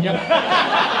California.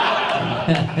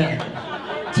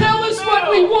 Tell us what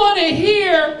we want to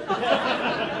hear.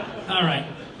 All right.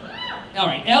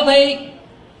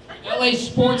 LA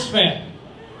sports fan.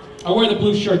 I wear the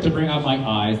blue shirt to bring out my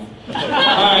eyes.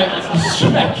 Alright,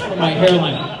 stretch from my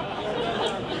hairline.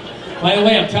 By the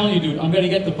way, I'm telling you, dude, I'm gonna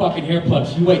get the fucking hair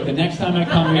plugs. You wait, the next time I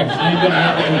come here, I'm gonna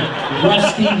have a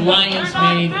rusty lion's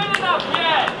mane.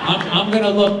 I'm gonna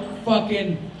look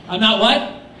fucking... I'm not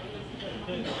what?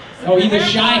 Oh, you the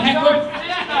shy heckler?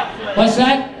 What's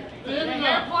that? The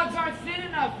hair plugs aren't thin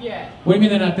enough yet. What do you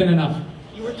mean they're not thin enough?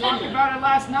 You were talking about it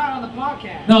last night on the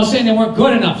podcast. No, I was saying they weren't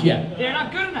good enough yet. They're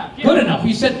not good enough. Good enough.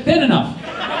 You said thin enough.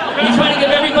 Are you trying to give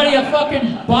everybody a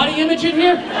fucking body image in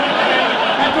here?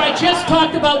 After I just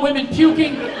talked about women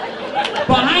puking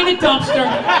behind a dumpster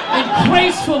and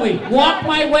gracefully walk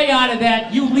my way out of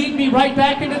that, you lead me right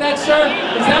back into that, sir?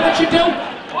 Is that what you do?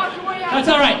 Walk your way out. That's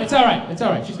all right. It's all right. It's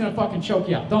all right. She's gonna fucking choke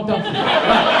you out. Don't dump me.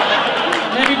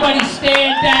 Right. Everybody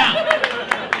stand down.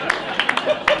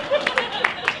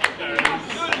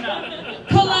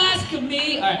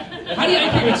 Me. All right. How do you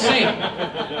even say it?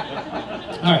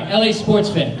 All right, LA sports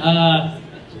fan.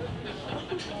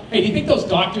 Hey, do you think those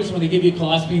doctors, when they give you a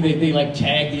colostomy, they like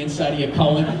tag the inside of your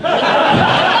colon?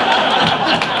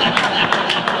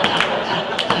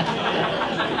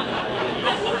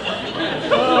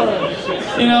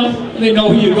 You know, they know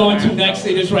who you're going to next.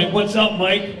 They just write, "What's up,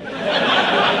 Mike?"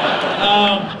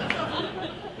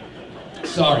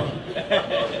 Sorry.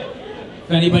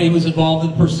 If anybody was involved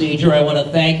in the procedure, I want to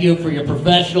thank you for your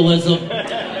professionalism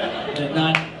and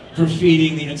not for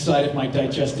feeding the inside of my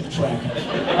digestive tract.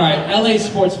 All right, LA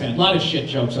sports fan. A lot of shit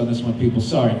jokes on this one, people.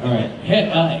 Sorry. All right.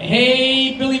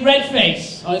 Hey, Billy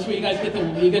Redface. Oh, that's where you guys get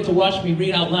to watch me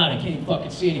read out loud. I can't even fucking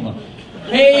see anymore.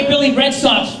 Hey, Billy Red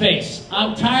Sox face.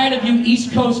 I'm tired of you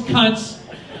East Coast cunts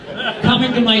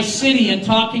coming to my city and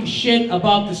talking shit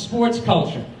about the sports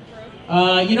culture.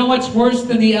 You know what's worse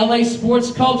than the LA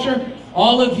sports culture?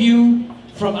 All of you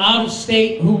from out of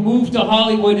state who move to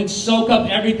Hollywood and soak up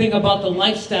everything about the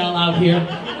lifestyle out here.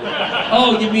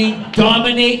 Oh, you mean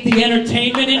dominate the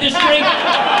entertainment industry?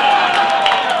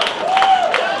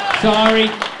 Sorry.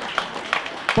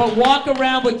 But walk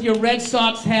around with your Red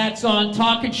Sox hats on,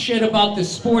 talking shit about the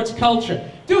sports culture.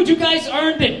 Dude, you guys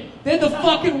earned it. They're the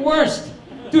fucking worst.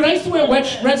 Dude, I used to wear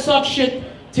Red Sox shit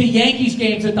to Yankees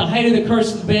games at the height of the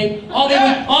curse of the Bay. All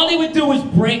they would do was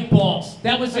break balls.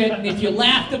 That was it. And if you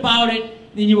laughed about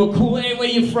it, then you were cool. Hey, where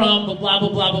you from? Blah, blah,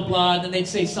 blah, blah, blah. And then they'd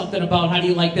say something about how do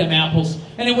you like them apples?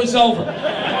 And it was over.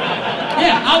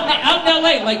 Yeah, out in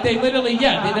LA, like they literally,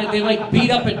 they like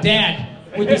beat up a dad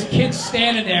with his kid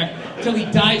standing there till he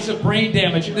dies of brain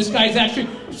damage. And this guy's actually,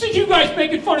 since you guys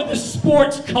making fun of the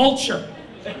sports culture.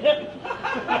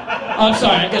 I'm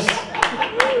sorry, I guess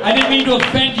I didn't mean to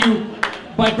offend you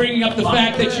by bringing up the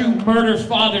fact that you murder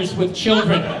fathers with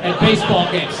children at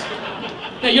baseball games.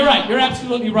 No, you're right, you're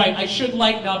absolutely right. I should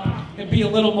lighten up and be a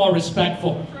little more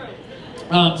respectful.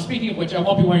 Speaking of which, I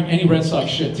won't be wearing any Red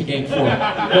Sox shit to Game 4.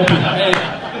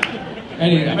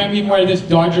 I might even wear this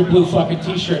Dodger blue fucking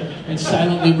t-shirt and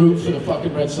silently root for the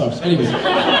fucking Red Sox. Anyways, he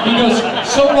goes,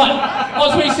 so what?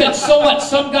 That's what he said, so what?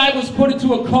 Some guy was put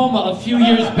into a coma a few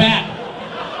years back,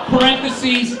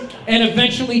 parentheses, and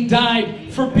eventually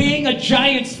died for being a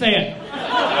Giants fan.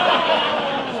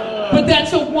 But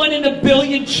that's a 1 in a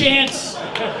billion chance.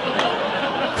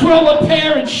 Grow a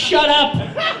pair and shut up.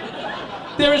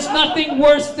 There is nothing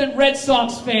worse than Red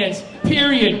Sox fans,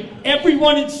 period.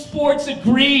 Everyone in sports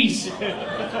agrees.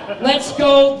 Let's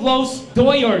go Los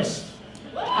Doyers.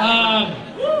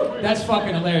 That's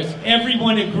fucking hilarious.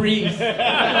 Everyone agrees.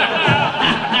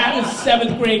 I'm a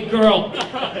 7th grade girl.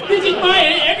 This is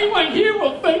everyone here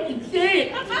will fucking say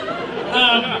it.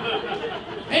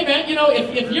 Hey man, you know,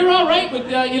 if you're all right with,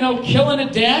 killing a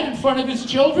dad in front of his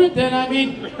children, then I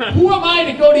mean, who am I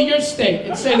to go to your state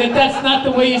and say that that's not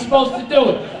the way you're supposed to do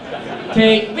it?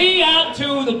 Take me out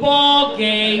to the ball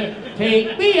game,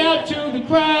 take me out to the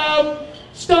crowd,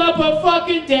 stomp a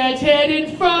fucking dad's head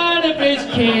in front of his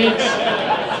kids.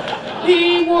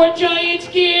 He wore Giants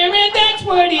gear and that's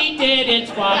what he did,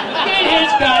 it's fucking his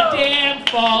goddamn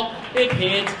fault. If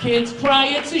his kids cry,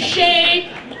 it's a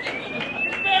shame.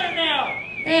 Better now.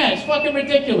 Yeah, it's fucking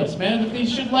ridiculous, man.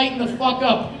 These should lighten the fuck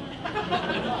up.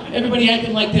 Everybody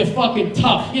acting like they're fucking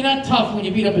tough. You're not tough when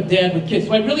you beat up a dad with kids.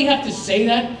 Do I really have to say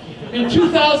that? In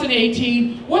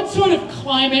 2018, what sort of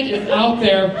climate is out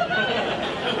there?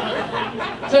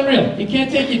 It's unreal. You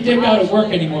can't take your dick out at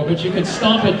work anymore, but you can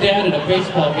stomp a dad at a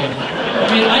baseball game. I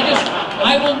mean,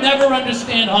 I will never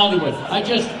understand Hollywood.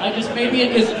 Maybe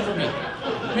it isn't for me.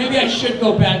 Maybe I should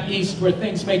go back east where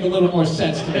things make a little more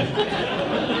sense to me.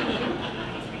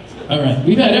 All right,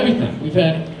 we've had everything. We've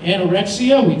had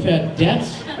anorexia, we've had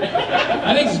debts.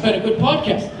 I think this has been a good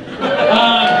podcast. All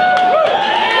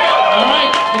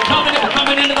right, we're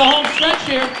coming into the home stretch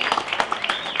here.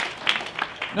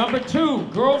 Number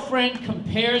 2, girlfriend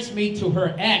compares me to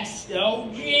her ex. Oh,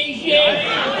 Jesus.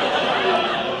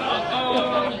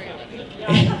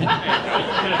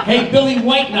 Hey, Billy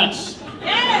Whitenuts.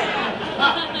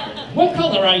 What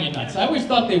color are your nuts? I always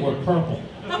thought they were purple.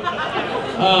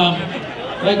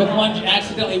 Like if one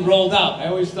accidentally rolled out. I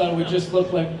always thought it would just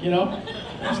look like, I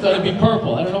just thought it'd be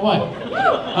purple. I don't know why.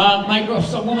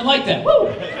 Some woman like that. Woo!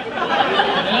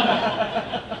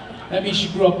 That means she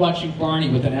grew up watching Barney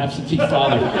with an absentee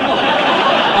father.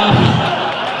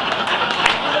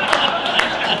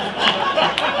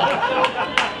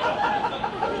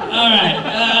 All right.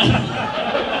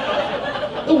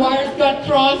 The wires got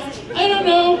crossed. I don't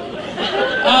know.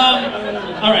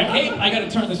 All right. Hey, I gotta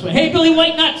turn this way. Hey, Billy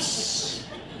Whitenuts.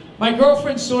 My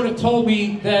girlfriend sort of told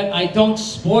me that I don't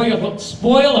spoil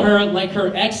her like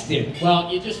her ex did.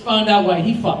 Well, you just found out why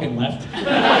he fucking left.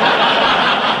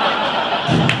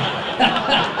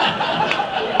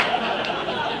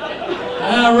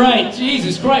 All right,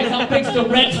 Jesus Christ, how big's the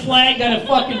red flag gotta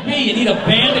fucking be? You need a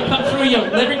band to come through your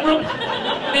living room?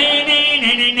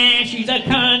 She's a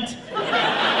cunt.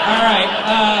 All right,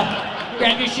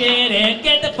 grab your shit and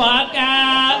get the fuck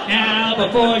out now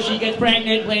before she gets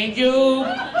pregnant, blames you.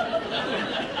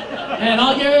 And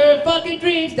all your fucking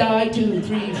dreams die, 2,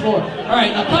 3, 4. All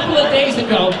right, a couple of days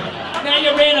ago, now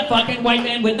you're in a fucking white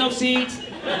man with no seats.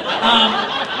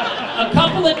 A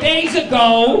couple of days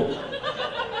ago,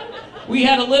 we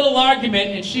had a little argument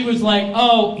and she was like,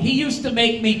 oh, he used to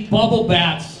make me bubble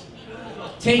baths.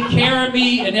 Take care of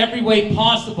me in every way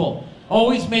possible.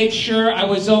 Always made sure I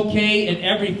was okay and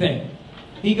everything.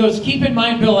 He goes, keep in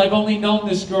mind, Bill, I've only known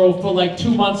this girl for like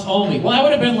 2 months only. Well, I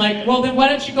would have been like, well, then why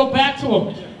don't you go back to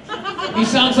him? He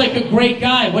sounds like a great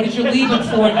guy. What did you leave him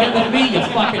for and get with me, you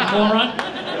fucking moron?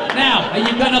 Now, are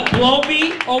you gonna blow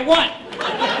me or what?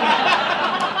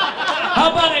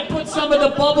 How about I put some of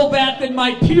the bubble bath in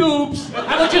my pubes?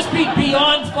 I would just be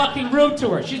beyond fucking rude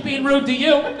to her. She's being rude to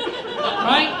you,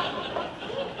 right?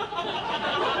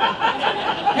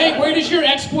 Hey, where does your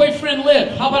ex-boyfriend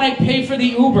live? How about I pay for the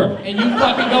Uber and you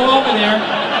fucking go over there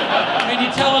and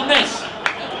you tell him this?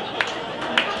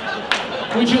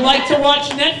 Would you like to watch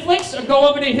Netflix or go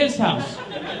over to his house?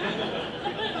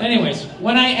 Anyways,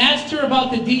 when I asked her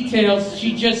about the details,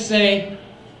 she'd just say,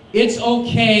 it's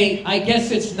okay, I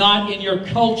guess it's not in your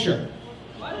culture.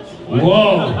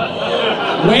 Whoa.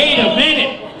 Wait a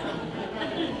minute.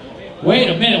 Wait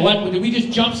a minute, what, did we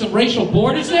just jump some racial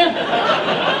borders there?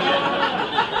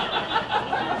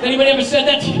 Has anybody ever said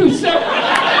that to you, sir?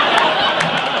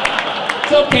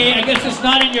 It's okay, I guess it's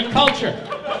not in your culture.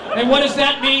 And what does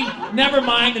that mean? Never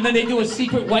mind, and then they do a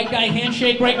secret white guy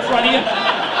handshake right in front of you.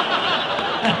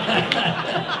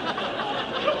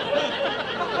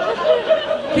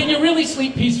 Can you really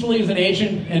sleep peacefully as an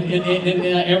Asian in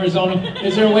Arizona?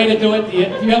 Is there a way to do it? Do you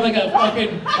have like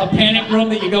a panic room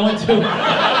that you go into?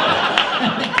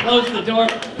 Close the door.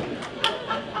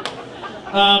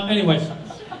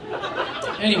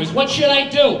 Anyways, what should I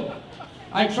do?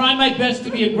 I try my best to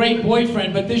be a great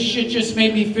boyfriend, but this shit just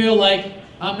made me feel like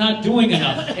I'm not doing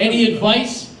enough. Any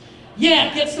advice?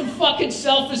 Yeah, get some fucking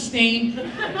self-esteem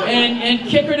and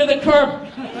kick her to the curb.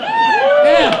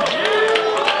 Yeah.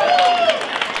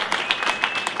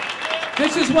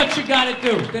 This is what you gotta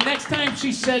do. The next time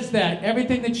she says that,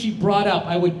 everything that she brought up,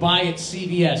 I would buy at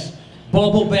CVS.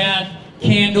 Bubble bath,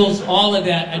 candles, all of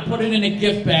that. I'd put it in a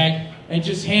gift bag and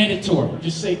just hand it to her.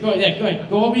 Just say, go ahead.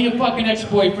 Go over to your fucking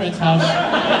ex-boyfriend's house.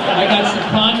 I got some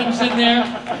condoms in there.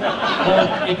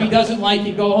 Or if he doesn't like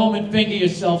you, go home and finger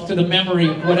yourself to the memory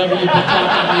of whatever you've been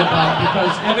talking to me about.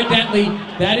 Because evidently,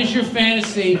 that is your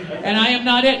fantasy, and I am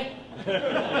not it.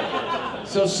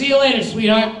 So see you later,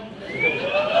 sweetheart.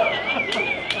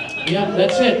 Yeah,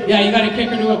 that's it. Yeah, you gotta kick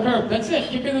her to a curb. That's it.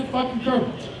 Kick her to the fucking curb.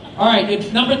 All right,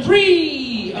 it's number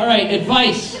 3. All right,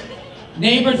 advice.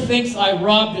 Neighbor thinks I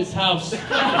robbed his house. All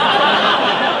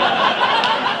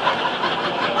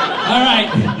right.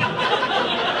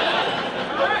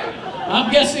 I'm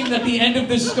guessing that the end of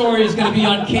this story is going to be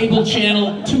on cable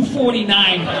channel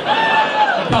 249 in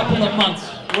a couple of months.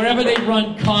 Wherever they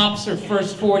run Cops or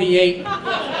First 48.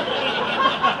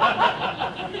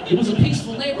 It was a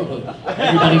peaceful neighborhood.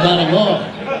 Everybody got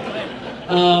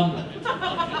along.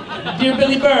 Dear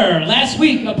Billy Burr, last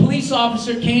week a police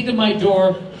officer came to my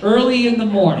door early in the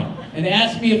morning and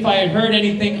asked me if I had heard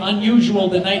anything unusual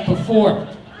the night before.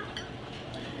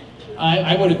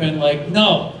 I would have been like,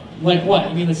 no. Like what?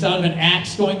 You mean the sound of an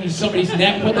axe going into somebody's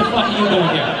neck? What the fuck are you doing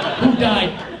here? Who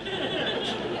died?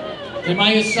 Am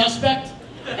I a suspect?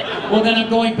 Well, then I'm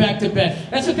going back to bed.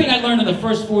 That's the thing I learned in the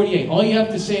first 48. All you have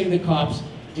to say to the cops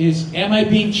is, am I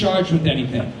being charged with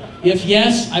anything? If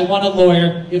yes, I want a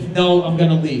lawyer. If no, I'm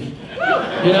gonna leave.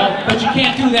 You know? But you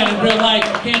can't do that in real life.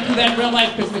 You can't do that in real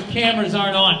life because the cameras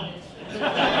aren't on.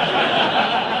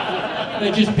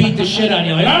 They just beat the shit out of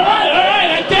you. Like, all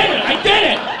right, I did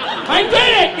it! I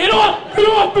did it! Get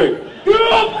off me! Get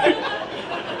off me!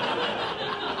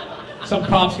 Some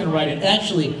cop's gonna write it.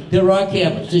 Actually, there are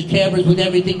cameras. There's cameras with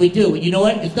everything we do. And you know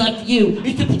what? It's not for you.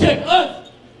 It's to protect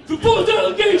us from false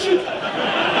allegations.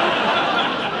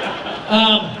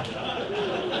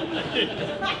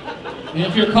 And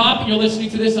if you're a cop and you're listening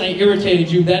to this and I irritated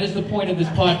you, that is the point of this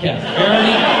podcast. I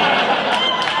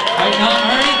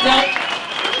already dealt.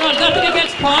 No, nothing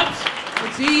against cops.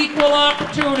 It's equal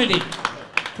opportunity.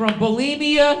 From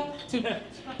bulimia to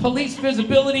police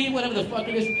visibility, whatever the fuck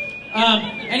it is.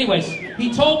 Anyways,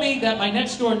 he told me that my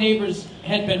next door neighbors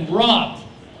had been robbed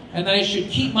and that I should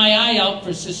keep my eye out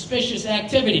for suspicious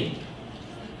activity.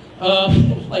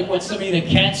 Like what, somebody in a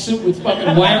cat suit with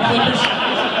fucking wire clippers?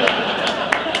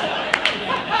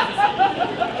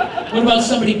 What about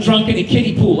somebody drunk in a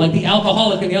kiddie pool, like the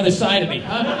alcoholic on the other side of me?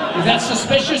 Huh? Is that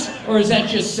suspicious or is that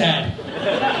just sad?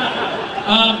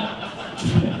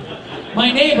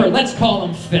 My neighbor, let's call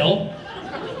him Phil,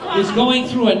 is going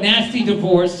through a nasty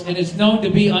divorce and is known to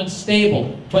be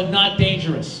unstable, but not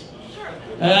dangerous.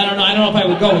 I don't know if I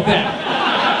would go with that.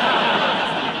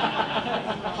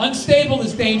 Unstable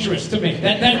is dangerous to me.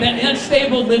 That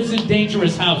unstable lives in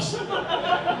dangerous house.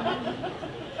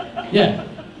 Yeah.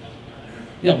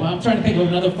 Yeah, well, I'm trying to think of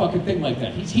another fucking thing like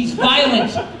that. He's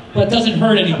violent, but doesn't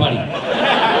hurt anybody.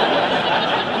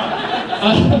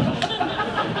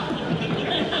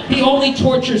 He only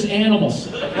tortures animals.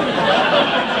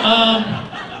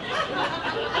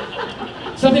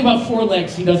 Something about 4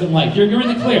 legs he doesn't like. You're in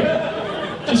the clear.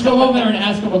 Just go over there and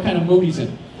ask him what kind of mood he's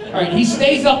in. All right, he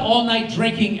stays up all night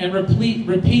drinking and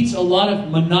repeats a lot of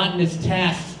monotonous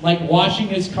tasks, like washing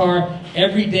his car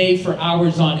every day for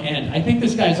hours on end. I think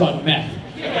this guy's on meth.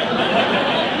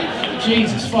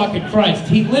 Jesus fucking Christ.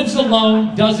 He lives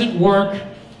alone, doesn't work,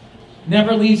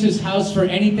 never leaves his house for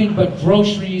anything but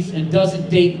groceries, and doesn't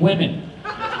date women.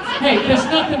 Hey, there's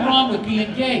nothing wrong with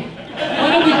being gay.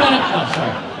 When are we gonna... Oh,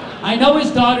 sorry. I know his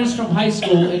daughters from high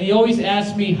school, and he always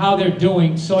asks me how they're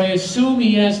doing, so I assume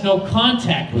he has no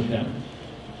contact with them.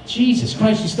 Jesus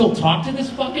Christ, you still talk to this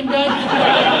fucking guy?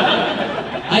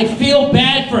 I feel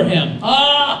bad for him.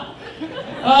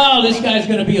 Oh, this guy's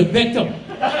gonna be a victim.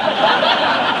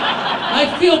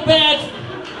 I feel bad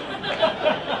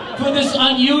for this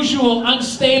unusual,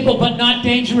 unstable, but not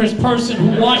dangerous person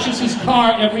who washes his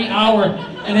car every hour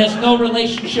and has no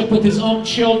relationship with his own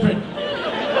children.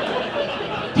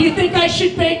 Do you think I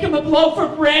should bake him a loaf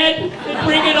of bread and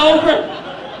bring it over?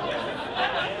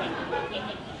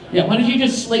 Yeah, why don't you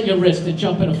just slit your wrist and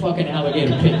jump in a fucking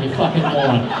alligator pit, you fucking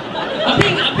moron.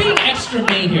 I'm being extra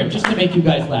mean here, just to make you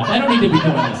guys laugh. I don't need to be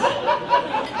doing this.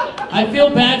 I feel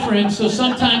bad for him, so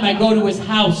sometime I go to his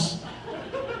house.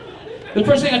 The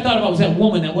first thing I thought about was that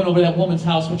woman that went over to that woman's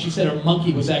house when she said her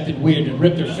monkey was acting weird and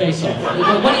ripped her face off.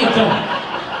 What are you doing?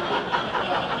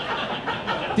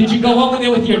 Did you go over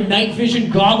there with your night vision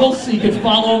goggles so you could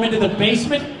follow him into the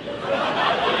basement?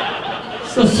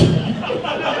 So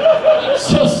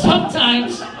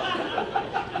sometimes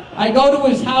I go to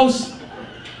his house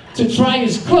to try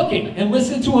his cooking and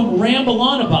listen to him ramble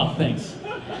on about things.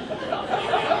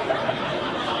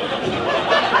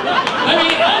 I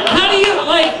mean, how do you,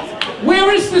 like,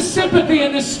 where is the sympathy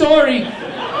in this story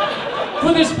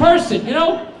for this person, you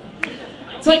know?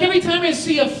 It's like every time I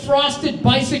see a frosted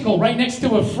bicycle right next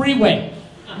to a freeway.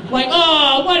 Like,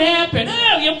 oh, what happened?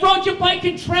 Oh, you rode your bike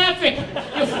in traffic,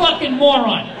 you fucking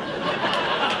moron.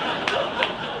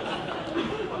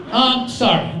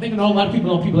 Sorry. I think a lot of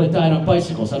people know people that died on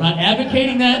bicycles. I'm not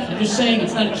advocating that. I'm just saying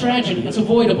it's not a tragedy. It's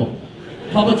avoidable.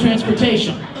 Public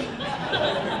transportation.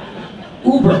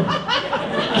 Uber.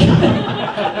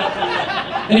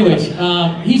 Anyways,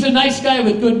 he's a nice guy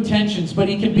with good intentions, but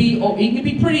he can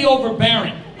be pretty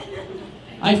overbearing.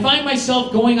 I find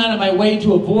myself going out of my way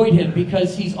to avoid him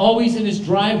because he's always in his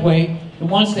driveway and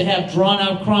wants to have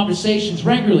drawn-out conversations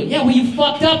regularly. Yeah, well, you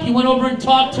fucked up. You went over and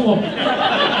talked to him.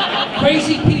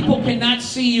 Crazy people cannot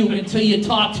see you until you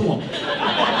talk to him.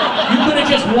 You could have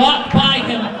just walked by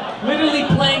him, literally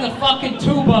playing a fucking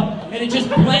tuba, and it just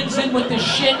blends in with the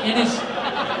shit in his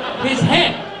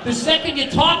head. The second you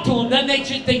talk to him, then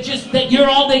you're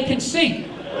all they can see.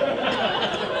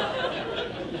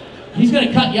 He's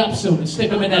gonna cut you up soon and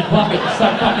stick him in that bucket and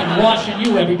start fucking washing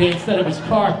you every day instead of his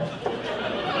car.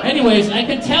 Anyways, I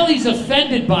can tell he's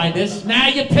offended by this. Now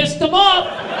you pissed him off.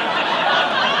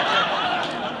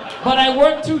 But I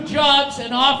work 2 jobs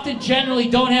and often generally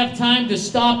don't have time to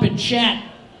stop and chat.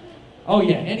 Oh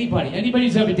yeah, anybody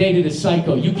who's ever dated a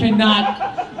psycho, you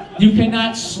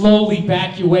cannot slowly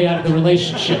back your way out of the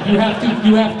relationship. You have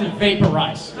to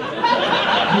vaporize. You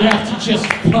have to just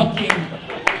fucking...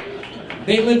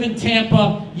 They live in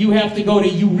Tampa, you have to go to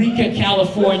Eureka,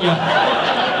 California,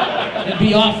 and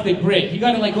be off the grid. You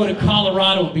gotta like go to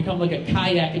Colorado and become like a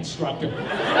kayak instructor.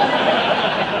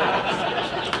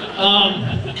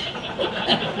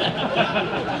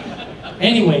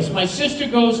 Anyways, my sister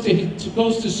goes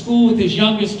to school with his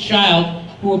youngest child,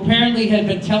 who apparently had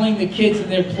been telling the kids in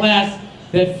their class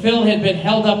that Phil had been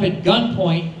held up at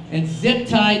gunpoint and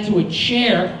zip-tied to a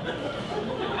chair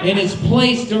in his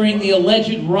place during the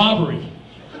alleged robbery.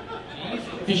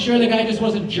 You sure the guy just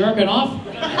wasn't jerking off?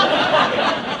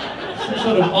 Some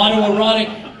sort of autoerotic,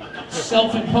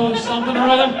 self-imposed something or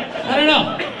other? I don't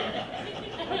know.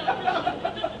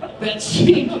 That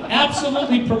seemed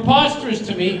absolutely preposterous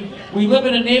to me. We live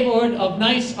in a neighborhood of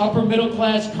nice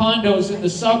upper-middle-class condos in the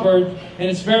suburb, and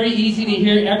it's very easy to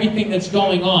hear everything that's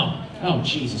going on. Oh,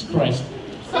 Jesus Christ.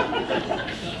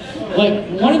 Like,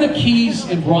 one of the keys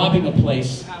in robbing a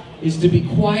place is to be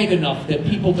quiet enough that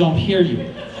people don't hear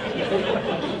you.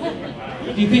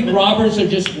 Do you think robbers are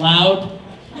just loud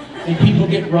and people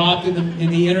get robbed in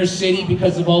the inner city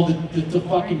because of all the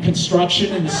fucking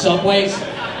construction in the subways?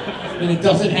 And it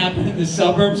doesn't happen in the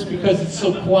suburbs because it's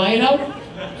so quiet out?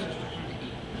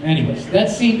 Anyways, that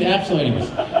seemed absolutely...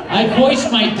 Anyways, I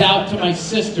voiced my doubt to my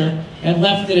sister and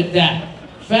left it at that.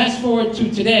 Fast forward to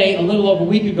today, a little over a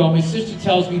week ago, my sister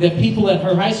tells me that people at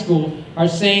her high school are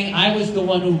saying I was the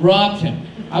one who robbed him.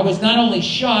 I was not only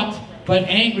shocked, but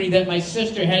angry that my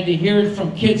sister had to hear it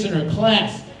from kids in her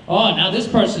class. Oh, now this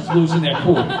person's losing their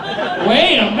cool.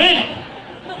 Wait a minute.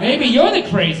 Maybe you're the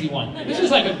crazy one. This is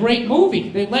like a great movie.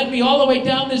 They led me all the way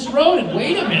down this road, and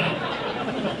wait a minute.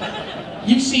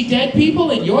 You see dead people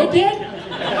and you're dead?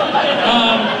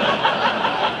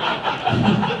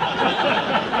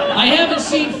 I haven't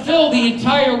seen Phil the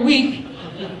entire week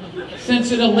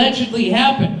since it allegedly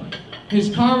happened. His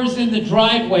car is in the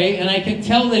driveway, and I can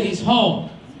tell that he's home.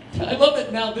 I love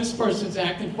that now this person's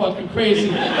acting fucking crazy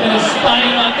and is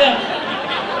spying on them.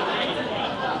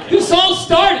 This all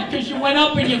started because you went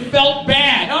up and you felt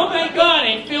bad. Oh my God,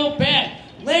 I feel bad.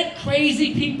 Let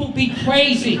crazy people be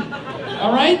crazy.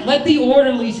 All right? Let the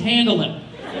orderlies handle him.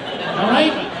 All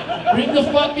right? Bring the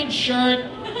fucking shirt.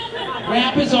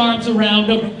 Wrap his arms around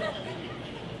him.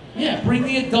 Yeah, bring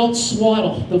the adult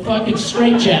swaddle, the fucking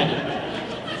straitjacket.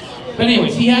 But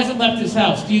anyways, he hasn't left his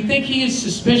house. Do you think he is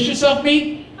suspicious of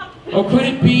me? Or could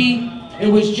it be it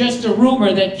was just a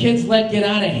rumor that kids let get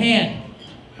out of hand?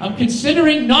 I'm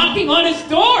considering knocking on his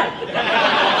door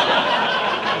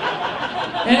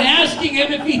and asking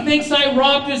him if he thinks I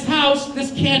robbed his house.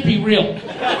 This can't be real.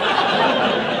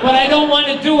 But I don't want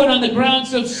to do it on the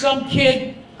grounds of some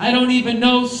kid I don't even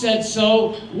know said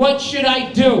so. What should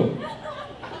I do?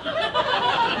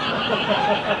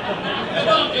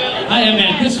 I am,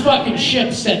 man, this fucking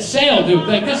ship set sail, dude.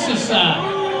 Like, this is,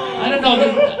 I don't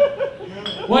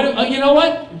know. What, you know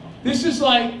what? This is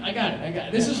like, I got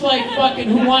it. This is like fucking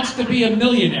Who Wants to Be a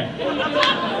Millionaire.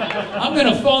 I'm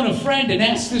gonna phone a friend and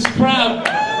ask this crowd.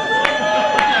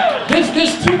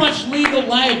 There's too much legal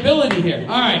liability here.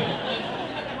 All right.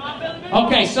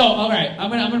 Okay, so, all right. I'm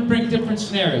gonna bring different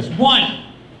scenarios. One,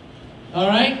 all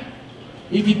right?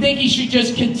 If you think he should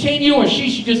just continue or she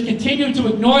should just continue to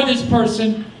ignore this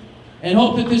person and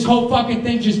hope that this whole fucking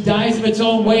thing just dies of its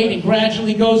own weight and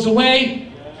gradually goes away,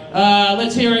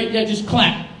 let's hear it. Yeah, just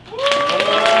clap.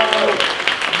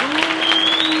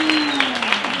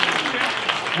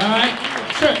 All right?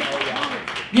 Sure.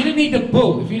 You didn't need to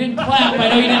boo. If you didn't clap, I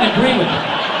know you didn't agree with it.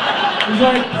 It was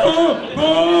like, boo,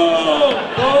 boo,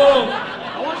 boo.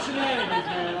 I want shenanigans,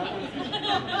 man.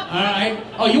 All right.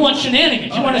 Oh, you want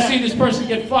shenanigans. You want to see this person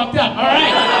get fucked up. All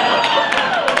right.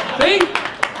 See?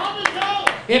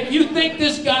 If you think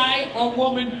this guy or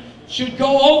woman should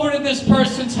go over to this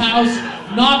person's house,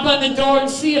 knock on the door, and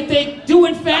see if they do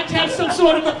in fact have some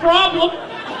sort of a problem,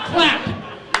 clap.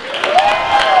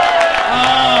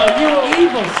 Oh, you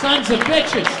evil sons of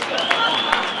bitches.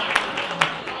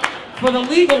 For the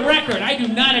legal record, I do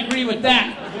not agree with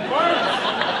that.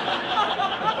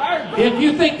 If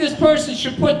you think this person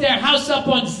should put their house up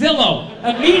on Zillow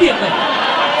immediately,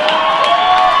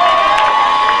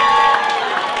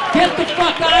 get the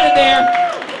fuck out of there,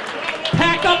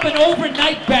 pack up an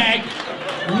overnight bag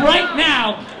right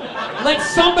now, let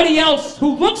somebody else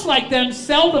who looks like them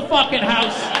sell the fucking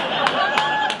house,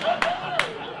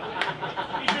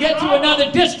 get to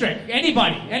another district.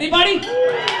 Anybody? Anybody?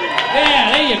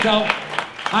 Yeah, there you go.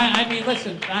 I mean,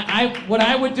 listen, what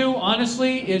I would do,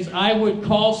 honestly, is I would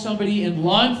call somebody in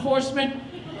law enforcement,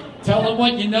 tell them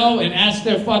what you know, and ask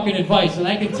their fucking advice. And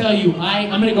I can tell you,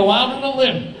 I'm going to go out on a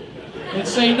limb and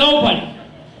say nobody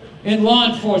in law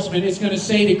enforcement is going to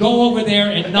say to go over there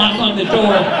and knock on the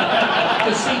door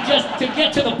to see, just to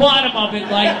get to the bottom of it,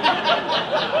 like...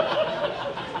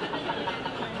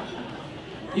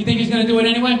 You think he's going to do it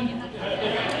anyway?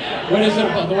 What is it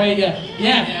about the way,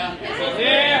 yeah.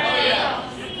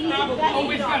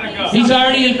 Always gotta go. He's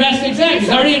already invested, exactly. He's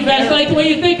already invested like the way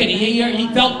you're thinking. He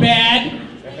felt bad.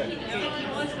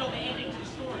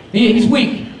 He's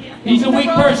weak. He's a weak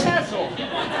person.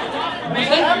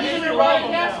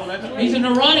 He's a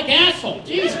neurotic asshole.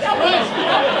 Jesus Christ.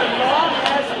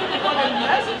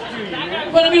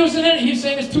 But I mean, he's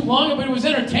saying it's too long, but it was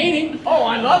entertaining. Oh,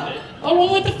 I love it. Oh, well,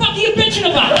 what the fuck are you bitching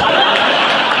about?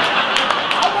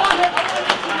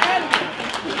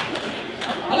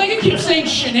 I like you keep saying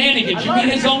shenanigans. You mean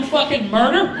his own fucking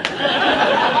murder?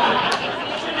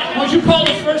 Would you call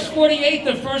the first 48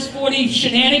 the first 40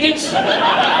 shenanigans?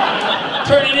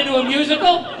 Turn it into a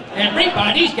musical?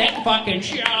 Everybody's getting fucking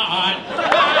shot.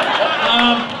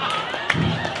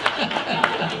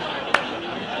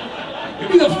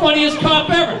 You'd be the funniest cop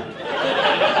ever.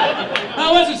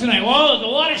 How was it tonight? Well, there's a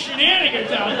lot of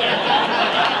shenanigans out there.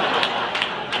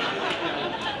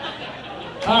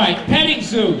 All right, petting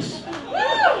zoos.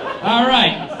 All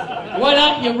right. What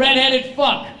up, you redheaded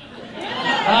fuck?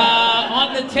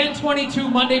 On the 1022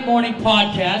 Monday Morning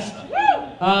podcast,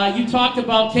 you talked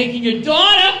about taking your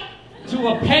daughter to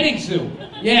a petting zoo.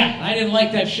 Yeah, I didn't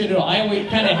like that shit at all. I always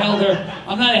kind of held her.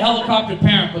 I'm not a helicopter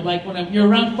parent, but like when you're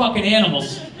around fucking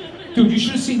animals, Dude, you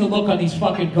should have seen the look on these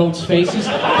fucking goats' faces.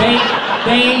 They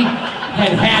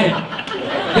had it.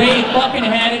 They fucking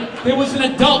had it. There was an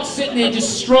adult sitting there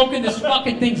just stroking this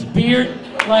fucking thing's beard.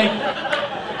 Like,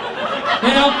 you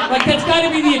know, like that's got to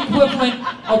be the equivalent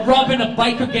of rubbing a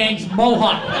biker gang's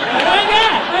mohawk. Oh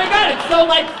my God, it's so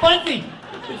like fuzzy.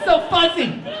 It's so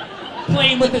fuzzy.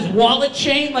 Playing with his wallet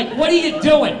chain, like what are you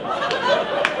doing?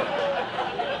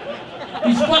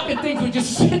 These fucking things were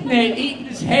just sitting there eating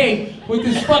his hay with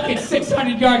this fucking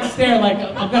 600-yard stare like,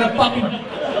 I'm gonna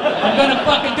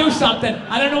fucking do something.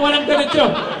 I don't know what I'm gonna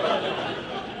do.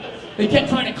 They kept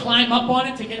trying to climb up on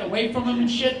it to get away from him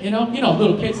and shit, you know? You know,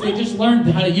 little kids, they just learned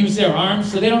how to use their arms,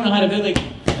 so they don't know how to really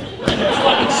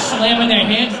fucking slamming their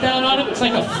hands down on him. It's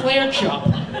like a flare chop.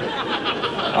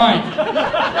 Alright.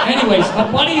 Anyways, a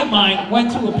buddy of mine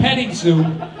went to a petting zoo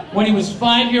when he was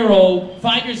 5 years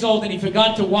old, and he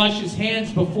forgot to wash his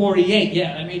hands before he ate.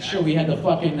 Yeah, I made sure we had the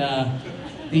fucking,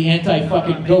 the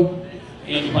anti-fucking goat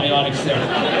antibiotics there.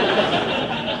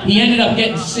 He ended up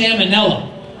getting salmonella,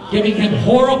 giving him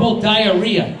horrible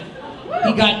diarrhea.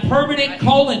 He got permanent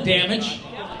colon damage.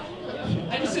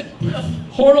 I just said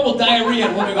horrible diarrhea,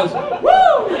 and one goes,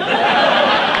 woo!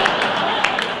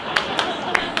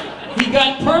 He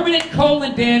got permanent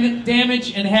colon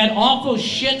damage and had awful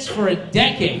shits for a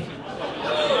decade.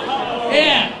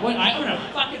 Yeah, well, I'm gonna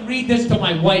fucking read this to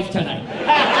my wife tonight.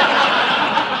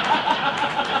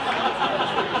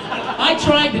 I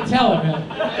tried to tell her, man.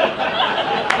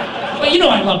 But you know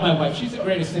I love my wife. She's the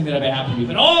greatest thing that ever happened to me.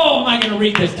 But oh, am I gonna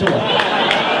read this to her?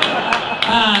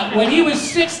 When he was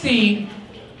 16,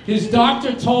 his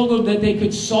doctor told him that they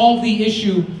could solve the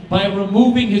issue by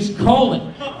removing his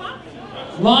colon.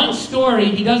 Long story,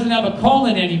 he doesn't have a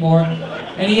colon anymore,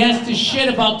 and he has to shit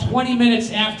about 20 minutes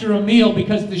after a meal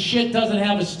because the shit doesn't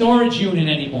have a storage unit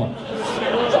anymore.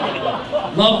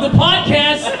 Love the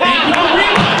podcast. Thank you for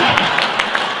reading.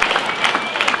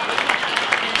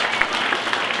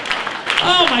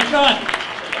 Oh my God.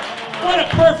 What a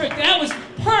perfect, that was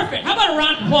perfect. How about a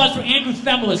round of applause for Andrew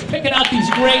Themelis picking out these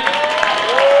great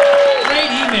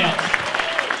emails.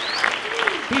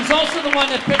 He's also the one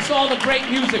that picks all the great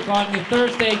music on the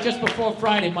Thursday, just before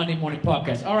Friday, Monday morning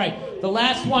podcast. All right, the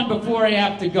last one before I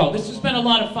have to go. This has been a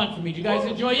lot of fun for me. Did you guys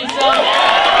enjoy yourselves? All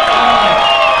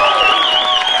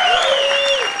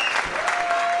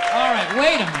right,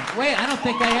 wait a minute. Wait, I don't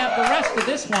think I have the rest of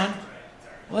this one.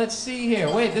 Let's see here.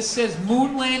 Wait, this says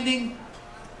moon landing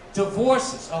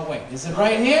divorces. Oh, wait, is it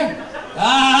right here?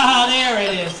 Ah, there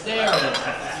it is. There it is.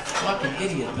 Fucking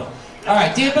idiot, Bill. All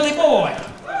right, dear Billy Boy.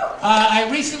 I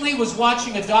recently was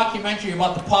watching a documentary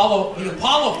about the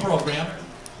Apollo program,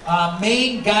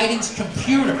 Main Guidance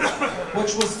Computer,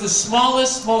 which was the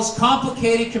smallest, most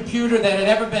complicated computer that had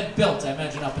ever been built, I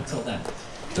imagine, up until then.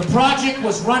 The project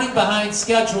was running behind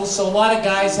schedule, so a lot of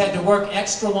guys had to work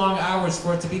extra long hours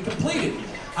for it to be completed.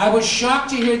 I was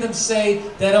shocked to hear them say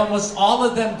that almost all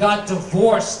of them got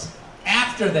divorced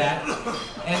after that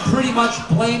and pretty much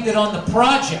blamed it on the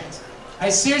project. I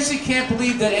seriously can't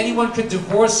believe that anyone could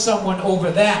divorce someone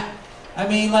over that. I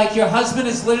mean, like, your husband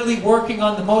is literally working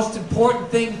on the most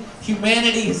important thing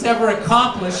humanity has ever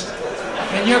accomplished,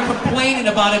 and you're complaining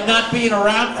about him not being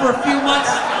around for a few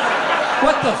months?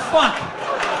 What the fuck?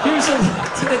 Here's a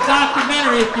link to the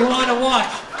documentary if you want to watch.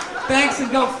 Thanks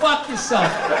and go fuck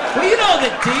yourself. Well, you know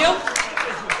the deal.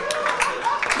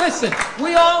 Listen,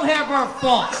 we all have our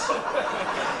faults.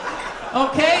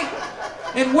 Okay?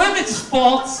 And women's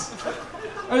faults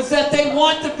is that they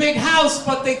want the big house,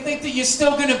 but they think that you're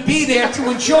still going to be there to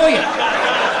enjoy it.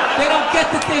 They don't get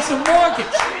that there's a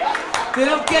mortgage. They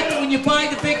don't get that when you buy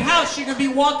the big house, you're going to be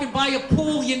walking by a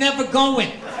pool you never go in.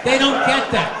 They don't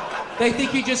get that. They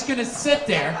think you're just going to sit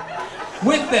there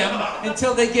with them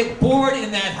until they get bored in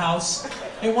that house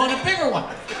and want a bigger one.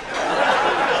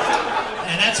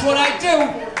 And that's what I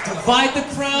do. Divide the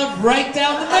crowd right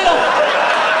down the middle.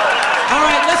 All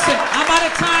right, listen, I'm out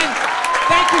of time.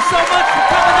 Thank you so much for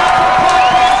coming out to the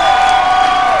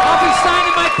podcast. I'll be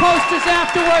signing my posters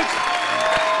afterwards.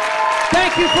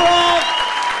 Thank you for all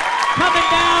coming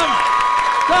down.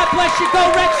 God bless you. Go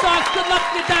Red Sox. Good luck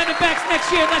to the Diamondbacks next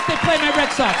year unless they play my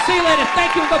Red Sox. See you later.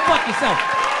 Thank you and go fuck yourself.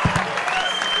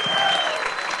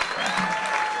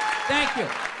 Thank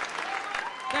you.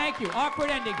 Thank you. Awkward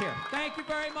ending here. Thank you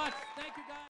very much. Thank you, guys.